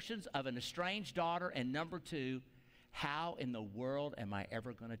emotions of an estranged daughter? And number two, how in the world am I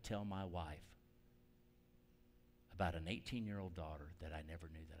ever going to tell my wife about an 18-year-old daughter that I never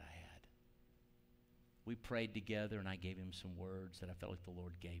knew that I had? We prayed together, and I gave him some words that I felt like the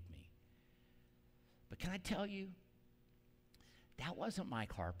Lord gave me. But can I tell you, that wasn't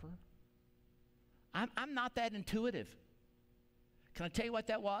Mike Harper. I'm not that intuitive. Can I tell you what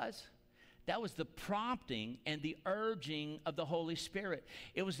that was? That was the prompting and the urging of the Holy Spirit.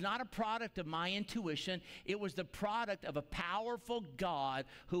 It was not a product of my intuition. It was the product of a powerful God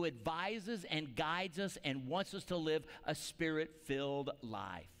who advises and guides us and wants us to live a Spirit-filled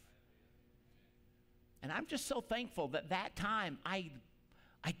life. And I'm just so thankful that time I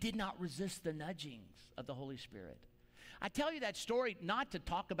did not resist the nudgings of the Holy Spirit. I tell you that story not to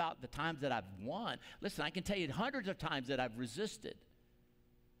talk about the times that I've won. Listen, I can tell you hundreds of times that I've resisted.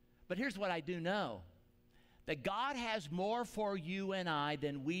 But here's what I do know. That God has more for you and I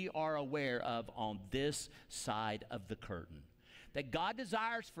than we are aware of on this side of the curtain. That God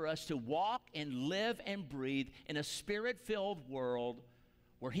desires for us to walk and live and breathe in a Spirit-filled world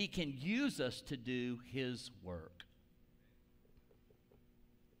where he can use us to do his work.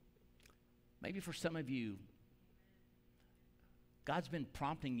 Maybe for some of you, God's been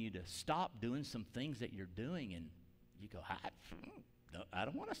prompting you to stop doing some things that you're doing, and you go, I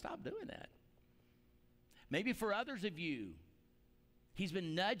don't want to stop doing that. Maybe for others of you, he's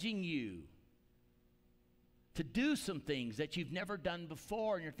been nudging you to do some things that you've never done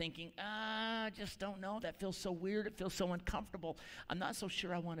before, and you're thinking, I just don't know. That feels so weird. It feels so uncomfortable. I'm not so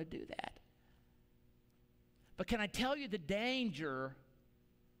sure I want to do that. But can I tell you the danger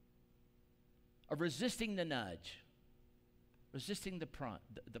of resisting the nudge, resisting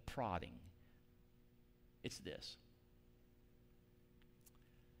the prodding? It's this.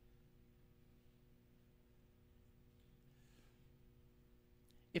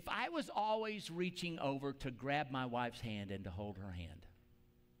 If I was always reaching over to grab my wife's hand and to hold her hand,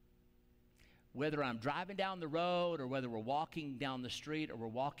 whether I'm driving down the road or whether we're walking down the street or we're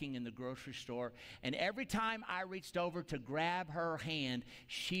walking in the grocery store, and every time I reached over to grab her hand,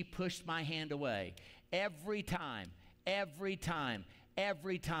 she pushed my hand away. Every time, every time,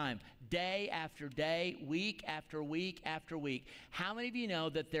 every time, day after day, week after week after week. How many of you know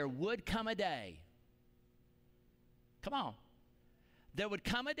that there would come a day, come on, there would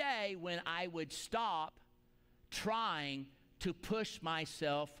come a day when I would stop trying to push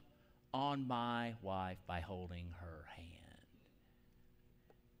myself on my wife by holding her hand.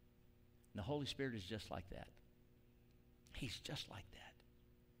 And the Holy Spirit is just like that. He's just like that.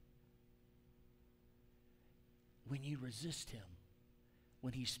 When you resist him,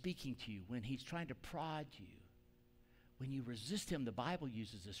 when he's speaking to you, when he's trying to prod you, when you resist him, the Bible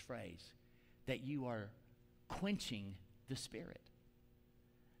uses this phrase, that you are quenching the Spirit.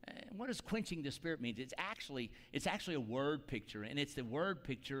 And what does quenching the Spirit mean? It's actually a word picture, and it's the word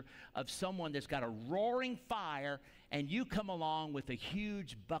picture of someone that's got a roaring fire, and you come along with a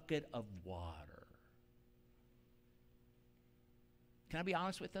huge bucket of water. Can I be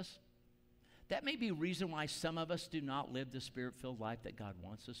honest with us? That may be a reason why some of us do not live the Spirit-filled life that God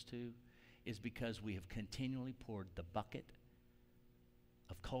wants us to, is because we have continually poured the bucket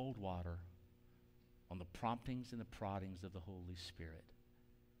of cold water on the promptings and the proddings of the Holy Spirit.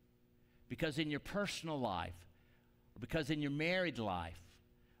 Because in your personal life, or because in your married life,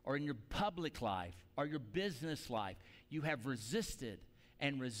 or in your public life, or your business life, you have resisted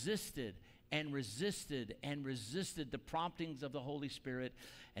and resisted and resisted and resisted the promptings of the Holy Spirit.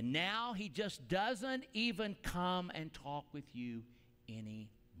 And now he just doesn't even come and talk with you anymore.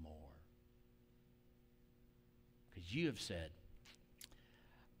 Because you have said,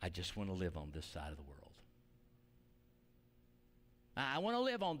 I just want to live on this side of the world. I want to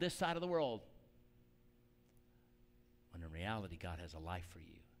live on this side of the world. When in reality, God has a life for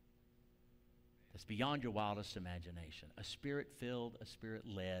you that's beyond your wildest imagination. A spirit-filled, a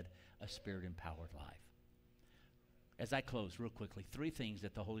spirit-led, a spirit-empowered life. As I close real quickly, 3 things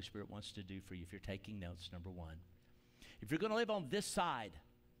that the Holy Spirit wants to do for you if you're taking notes. Number 1, if you're going to live on this side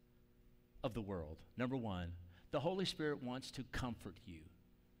of the world, number 1, the Holy Spirit wants to comfort you.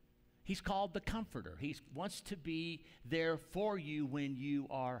 He's called the Comforter. He wants to be there for you when you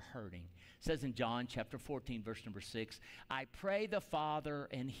are hurting. It says in John chapter 14, verse number 6, I pray the Father,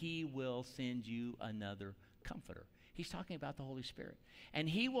 and he will send you another Comforter. He's talking about the Holy Spirit. And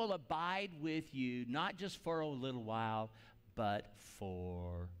he will abide with you, not just for a little while, but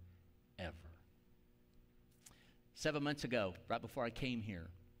forever. 7 months ago, right before I came here,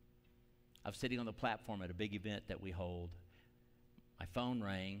 I was sitting on the platform at a big event that we hold. My phone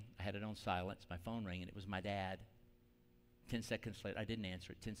rang. I had it on silence. My phone rang, and it was my dad. 10 seconds later, I didn't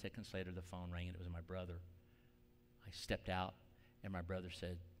answer it. 10 seconds later, the phone rang, and it was my brother. I stepped out, and my brother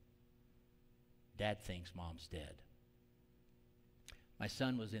said, Dad thinks Mom's dead. My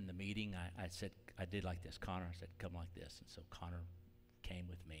son was in the meeting. I said, I did like this. Connor, I said, come like this. And so Connor came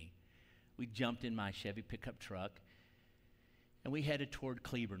with me. We jumped in my Chevy pickup truck, and we headed toward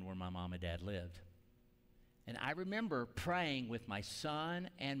Cleburne, where my mom and dad lived. And I remember praying with my son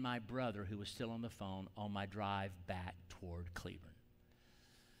and my brother, who was still on the phone, on my drive back toward Cleburne.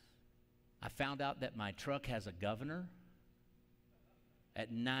 I found out that my truck has a governor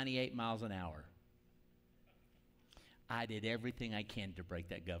at 98 miles an hour. I did everything I can to break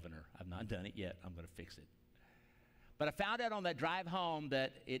that governor. I've not done it yet. I'm going to fix it. But I found out on that drive home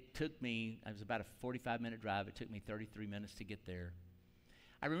that it took me, it was about a 45-minute drive. It took me 33 minutes to get there.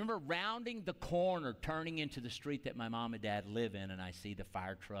 I remember rounding the corner, turning into the street that my mom and dad live in, and I see the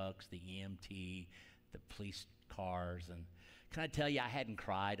fire trucks, the EMT, the police cars. And can I tell you, I hadn't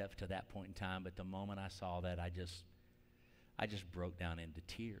cried up to that point in time, but the moment I saw that, I just broke down into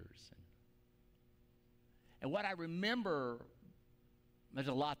tears. And what I remember, there's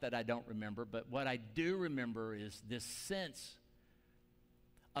a lot that I don't remember, but what I do remember is this sense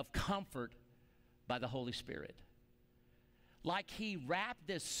of comfort by the Holy Spirit. Like he wrapped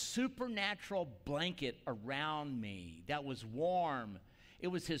this supernatural blanket around me that was warm. It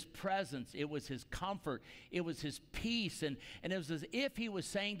was his presence. It was his comfort. It was his peace. And it was as if he was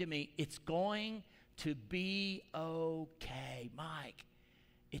saying to me, it's going to be okay. Mike,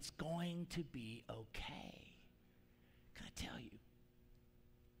 it's going to be okay. Can I tell you?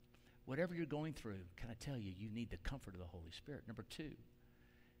 Whatever you're going through, can I tell you, you need the comfort of the Holy Spirit. Number 2,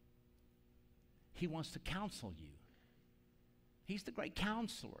 he wants to counsel you. He's the great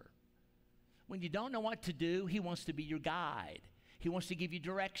counselor. When you don't know what to do, he wants to be your guide. He wants to give you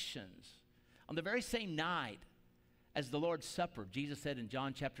directions. On the very same night as the Lord's Supper, Jesus said in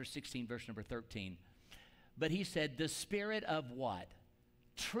John chapter 16, verse number 13, but he said, the Spirit of what?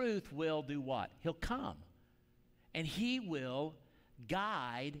 Truth will do what? He'll come. And he will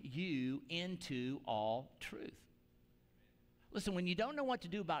guide you into all truth. Listen, when you don't know what to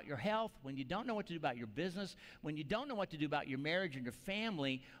do about your health, when you don't know what to do about your business, when you don't know what to do about your marriage and your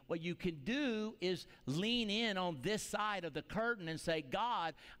family, what you can do is lean in on this side of the curtain and say,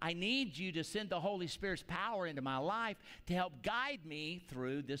 God, I need you to send the Holy Spirit's power into my life to help guide me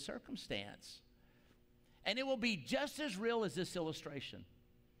through this circumstance. And it will be just as real as this illustration.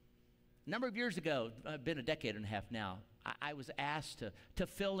 A number of years ago, been a decade and a half now, I was asked to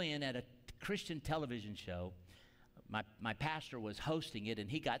fill in at a Christian television show. My pastor was hosting it, and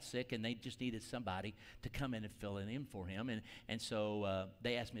he got sick, and they just needed somebody to come in and fill it in for him. And so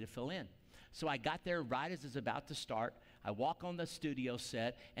they asked me to fill in. So I got there right as it's about to start. I walk on the studio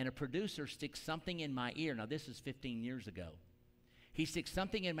set, and a producer sticks something in my ear. Now, this is 15 years ago. He sticks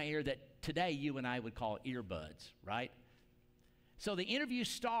something in my ear that today you and I would call earbuds, right? So the interview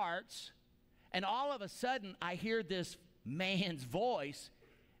starts, and all of a sudden, I hear this man's voice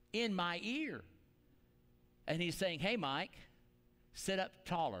in my ear. And he's saying, hey, Mike, sit up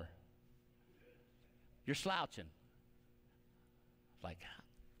taller. You're slouching. Like,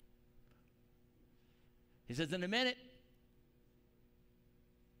 he says, in a minute,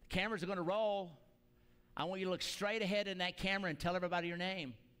 the cameras are going to roll. I want you to look straight ahead in that camera and tell everybody your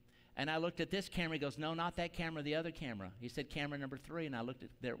name. And I looked at this camera. He goes, no, not that camera, the other camera. He said, camera number 3, and I looked at,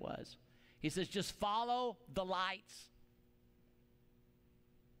 there it was. He says, just follow the lights.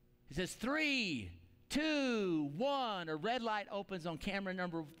 He says, 3, 2, 1. A red light opens on camera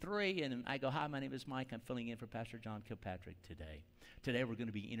number 3, and I go, hi, my name is Mike. I'm filling in for Pastor John Kilpatrick today. Today we're going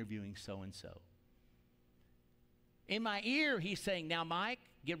to be interviewing so-and-so. In my ear, he's saying, now, Mike,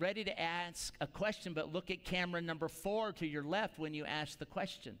 get ready to ask a question, but look at camera number 4 to your left when you ask the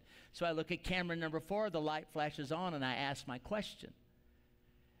question. So I look at camera number 4, the light flashes on, and I ask my question.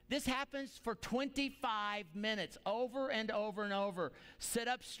 This happens for 25 minutes, over and over and over. Sit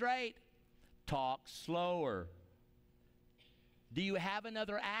up straight. Talk slower. Do you have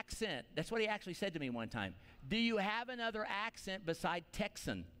another accent? That's what he actually said to me one time. Do you have another accent beside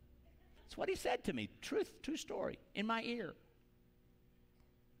Texan? That's what he said to me. True story, in my ear.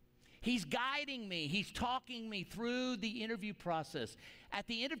 He's guiding me. He's talking me through the interview process. At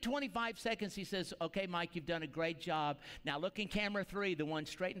the end of 25 seconds, he says, okay, Mike, you've done a great job. Now look in camera 3, the one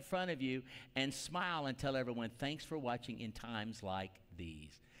straight in front of you, and smile and tell everyone, thanks for watching in times like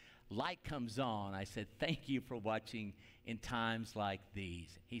these. Light comes on. I said, thank you for watching in times like these.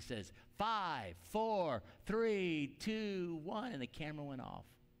 He says, 5, 4, 3, 2, 1, and the camera went off.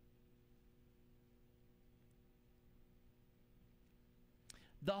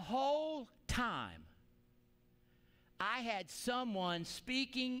 The whole time, I had someone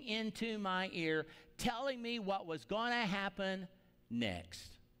speaking into my ear, telling me what was going to happen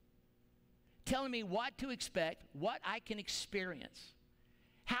next, telling me what to expect, what I can experience.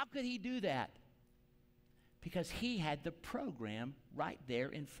 How could he do that? Because he had the program right there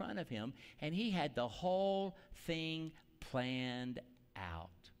in front of him, and he had the whole thing planned out.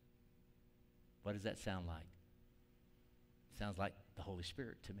 What does that sound like? Sounds like the Holy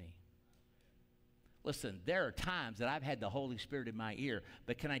Spirit to me. Listen, there are times that I've had the Holy Spirit in my ear,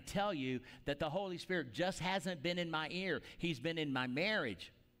 but can I tell you that the Holy Spirit just hasn't been in my ear? He's been in my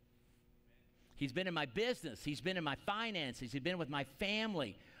marriage. He's been in my business. He's been in my finances. He's been with my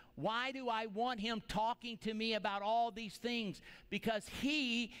family. Why do I want him talking to me about all these things? Because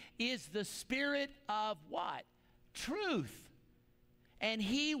he is the Spirit of what? Truth. And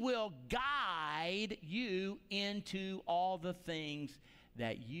he will guide you into all the things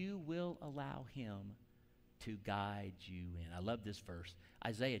that you will allow him to guide you in. I love this verse.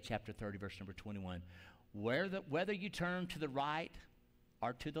 Isaiah chapter 30, verse number 21. Whether you turn to the right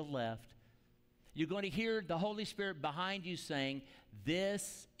or to the left, you're going to hear the Holy Spirit behind you saying,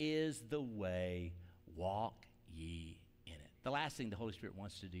 this is the way, walk ye in it. The last thing the Holy Spirit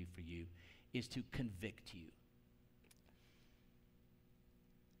wants to do for you is to convict you.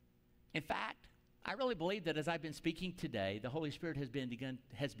 In fact, I really believe that as I've been speaking today, the Holy Spirit has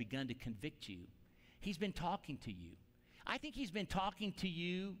begun to convict you. He's been talking to you. I think he's been talking to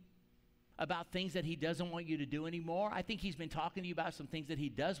you about things that he doesn't want you to do anymore. I think he's been talking to you about some things that he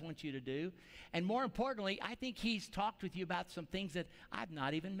does want you to do. And more importantly, I think he's talked with you about some things that I've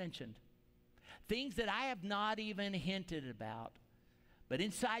not even mentioned. Things that I have not even hinted about. But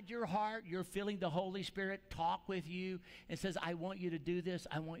inside your heart, you're feeling the Holy Spirit talk with you and says, I want you to do this.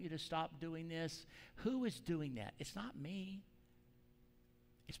 I want you to stop doing this. Who is doing that? It's not me.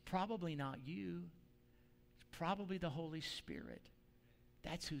 It's probably not you. It's probably the Holy Spirit.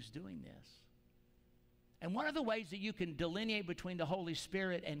 That's who's doing this. And one of the ways that you can delineate between the Holy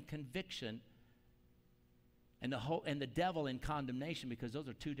Spirit and conviction and the devil and condemnation, because those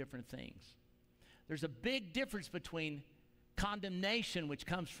are two different things. There's a big difference between condemnation, which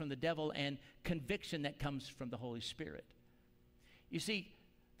comes from the devil, and conviction that comes from the Holy Spirit. You see,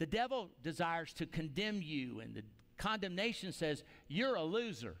 the devil desires to condemn you, and the condemnation says, you're a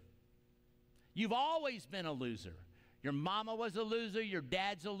loser. You've always been a loser. Your mama was a loser, your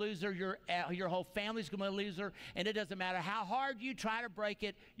dad's a loser, your whole family's going to be a loser, and it doesn't matter how hard you try to break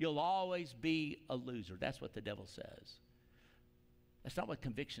it, you'll always be a loser. That's what the devil says. That's not what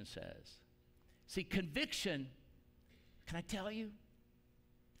conviction says. See, conviction, can I tell you?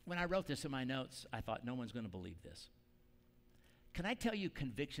 When I wrote this in my notes, I thought, no one's going to believe this. Can I tell you,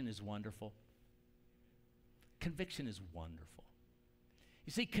 conviction is wonderful? Conviction is wonderful.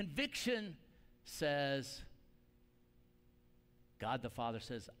 You see, conviction says, God the Father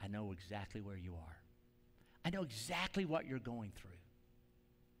says, I know exactly where you are. I know exactly what you're going through.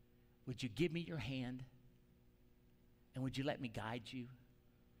 Would you give me your hand? And would you let me guide you?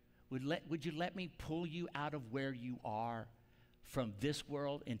 Would you let me pull you out of where you are from this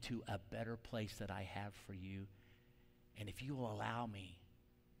world into a better place that I have for you? And if you will allow me,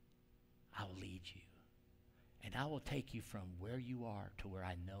 I'll lead you. And I will take you from where you are to where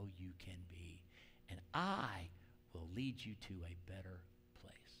I know you can be. And I will lead you to a better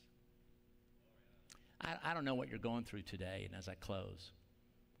place. I don't know what you're going through today, and as I close,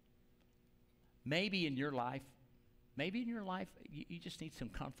 maybe in your life, Maybe in your life, you just need some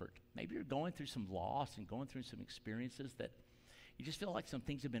comfort. Maybe you're going through some loss and going through some experiences that you just feel like some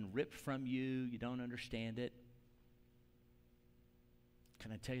things have been ripped from you. You don't understand it.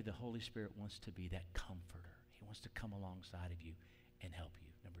 Can I tell you, the Holy Spirit wants to be that comforter. He wants to come alongside of you and help you.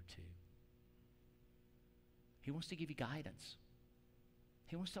 Number two, He wants to give you guidance.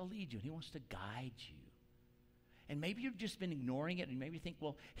 He wants to lead you, and He wants to guide you. And maybe you've just been ignoring it, and maybe you think,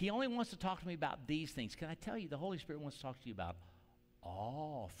 well, He only wants to talk to me about these things. Can I tell you, the Holy Spirit wants to talk to you about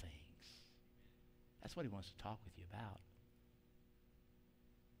all things. That's what He wants to talk with you about.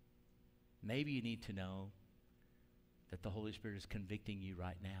 Maybe you need to know that the Holy Spirit is convicting you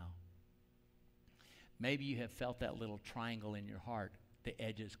right now. Maybe you have felt that little triangle in your heart, the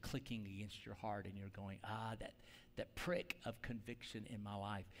edges clicking against your heart, and you're going, that prick of conviction in my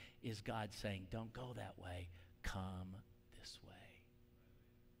life is God saying, don't go that way. Come this way.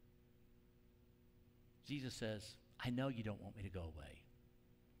 Jesus says, I know you don't want me to go away.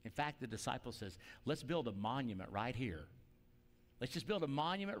 In fact, the disciple says, let's build a monument right here. Let's just build a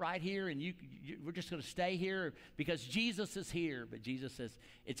monument right here, and we're just going to stay here because Jesus is here. But Jesus says,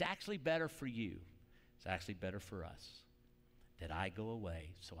 it's actually better for you. It's actually better for us that I go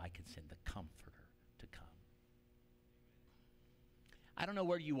away so I can send the Comforter to come. I don't know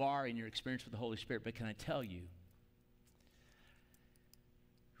where you are in your experience with the Holy Spirit, but can I tell you,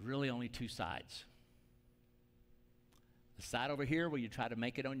 really only two sides. The side over here where you try to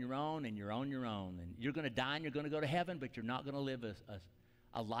make it on your own, and you're on your own, and you're going to die and you're going to go to heaven, but you're not going to live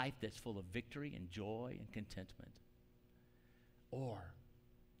a life that's full of victory and joy and contentment. Or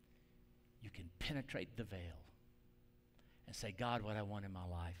you can penetrate the veil and say, God, what I want in my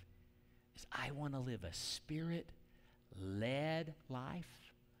life is I want to live a Spirit-led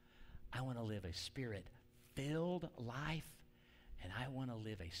life. I want to live a Spirit-filled life. And I want to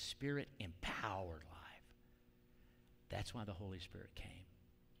live a Spirit-empowered life. That's why the Holy Spirit came.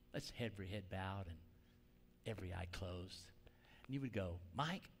 Let's every head bowed and every eye closed. And you would go,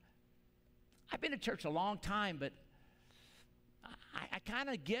 Mike, I've been to church a long time, but I kind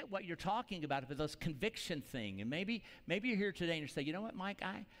of get what you're talking about, but this conviction thing. And maybe you're here today and you say, you know what, Mike,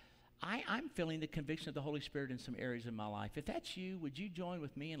 I'm feeling the conviction of the Holy Spirit in some areas of my life. If that's you, would you join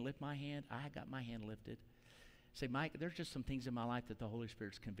with me and lift my hand? I got my hand lifted. Say, Mike, there's just some things in my life that the Holy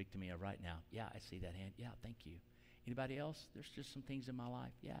Spirit's convicting me of right now. Yeah, I see that hand. Yeah, thank you. Anybody else? There's just some things in my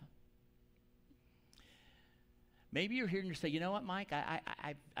life. Yeah. Maybe you're here and you say, you know what, Mike,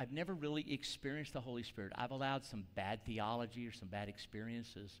 I've never really experienced the Holy Spirit. I've allowed some bad theology or some bad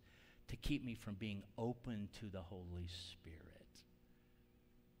experiences to keep me from being open to the Holy Spirit.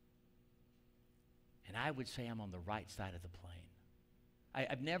 And I would say I'm on the right side of the plane.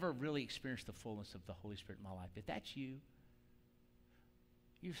 I've never really experienced the fullness of the Holy Spirit in my life. If that's you,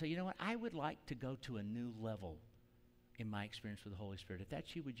 you say, you know what, I would like to go to a new level in my experience with the Holy Spirit. If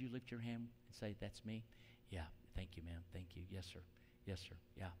that's you, would you lift your hand and say, that's me? Yeah, thank you, ma'am. Thank you. Yes, sir. Yes, sir.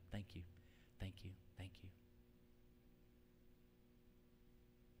 Yeah, thank you. Thank you. Thank you.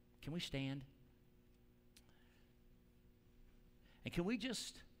 Can we stand? And can we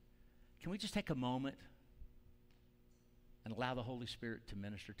just take a moment and allow the Holy Spirit to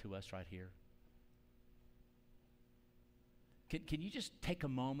minister to us right here? Can you just take a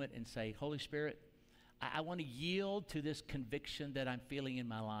moment and say, Holy Spirit, I want to yield to this conviction that I'm feeling in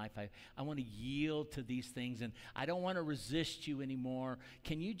my life. I want to yield to these things, and I don't want to resist you anymore.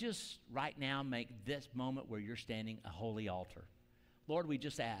 Can you just right now make this moment where you're standing a holy altar? Lord, we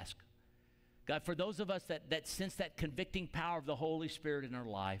just ask, God, for those of us that sense that convicting power of the Holy Spirit in our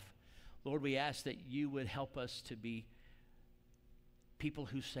life, Lord, we ask that you would help us to be people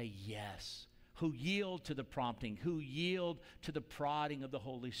who say yes, who yield to the prompting, who yield to the prodding of the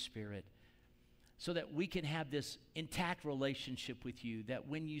Holy Spirit, so that we can have this intact relationship with you, that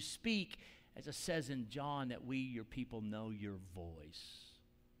when you speak, as it says in John, that we, your people, know your voice.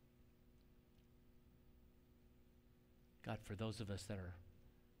 God, for those of us that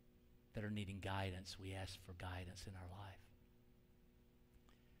are needing guidance, we ask for guidance in our life.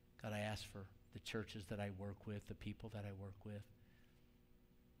 God, I ask for the churches that I work with, the people that I work with,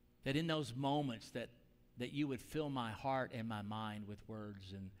 that in those moments that you would fill my heart and my mind with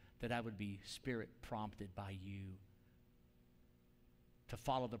words, and that I would be Spirit prompted by you to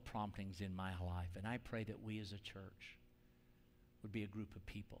follow the promptings in my life. And I pray that we as a church would be a group of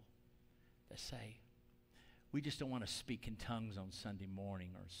people that say, we just don't want to speak in tongues on Sunday morning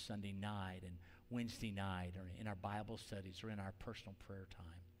or Sunday night and Wednesday night or in our Bible studies or in our personal prayer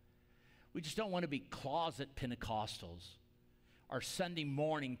time. We just don't want to be closet Pentecostals or Sunday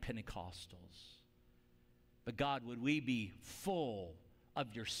morning Pentecostals. But God, would we be full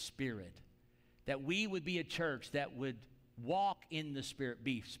of your Spirit that we would be a church that would walk in the Spirit,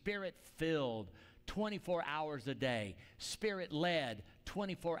 be Spirit-filled 24 hours a day, Spirit-led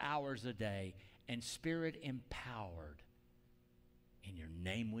 24 hours a day, and Spirit-empowered. In your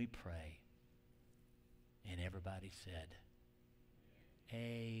name we pray. And everybody said,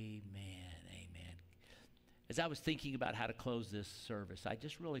 amen, amen. As I was thinking about how to close this service, I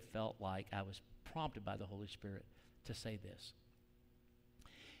just really felt like I was prompted by the Holy Spirit to say this.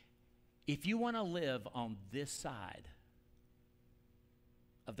 If you want to live on this side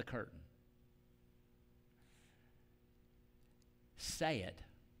of the curtain, say it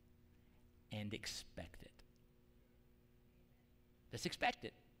and expect it. Just expect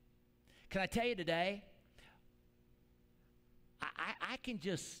it. Can I tell you today, I can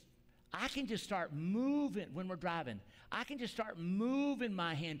just start moving when we're driving. I can just start moving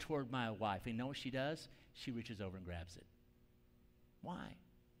my hand toward my wife. And you know what she does? She reaches over and grabs it. Why?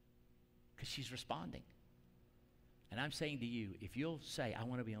 Because she's responding. And I'm saying to you, if you'll say, I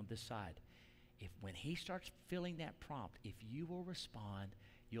want to be on this side, when he starts feeling that prompt, if you will respond,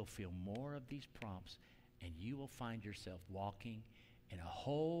 you'll feel more of these prompts, and you will find yourself walking in a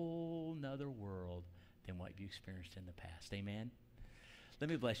whole nother world than what you experienced in the past. Amen? Let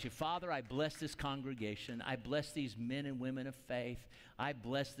me bless you. Father, I bless this congregation. I bless these men and women of faith. I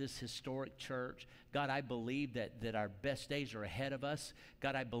bless this historic church. God, I believe that our best days are ahead of us.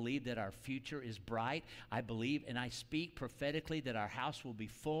 God, I believe that our future is bright. I believe and I speak prophetically that our house will be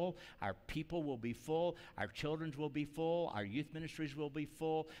full, our people will be full, our children will be full, our youth ministries will be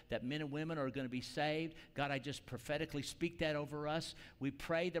full, that men and women are going to be saved. God, I just prophetically speak that over us. We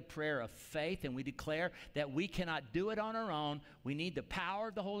pray the prayer of faith, and we declare that we cannot do it on our own. We need the power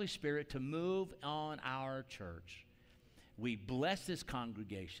of the Holy Spirit to move on our church. We bless this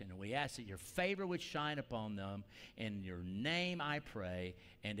congregation, and we ask that your favor would shine upon them. In your name I pray.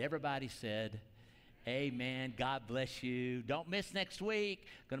 And everybody said, amen. God bless you. Don't miss next week.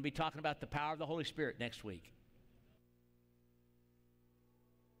 Going to be talking about the power of the Holy Spirit next week.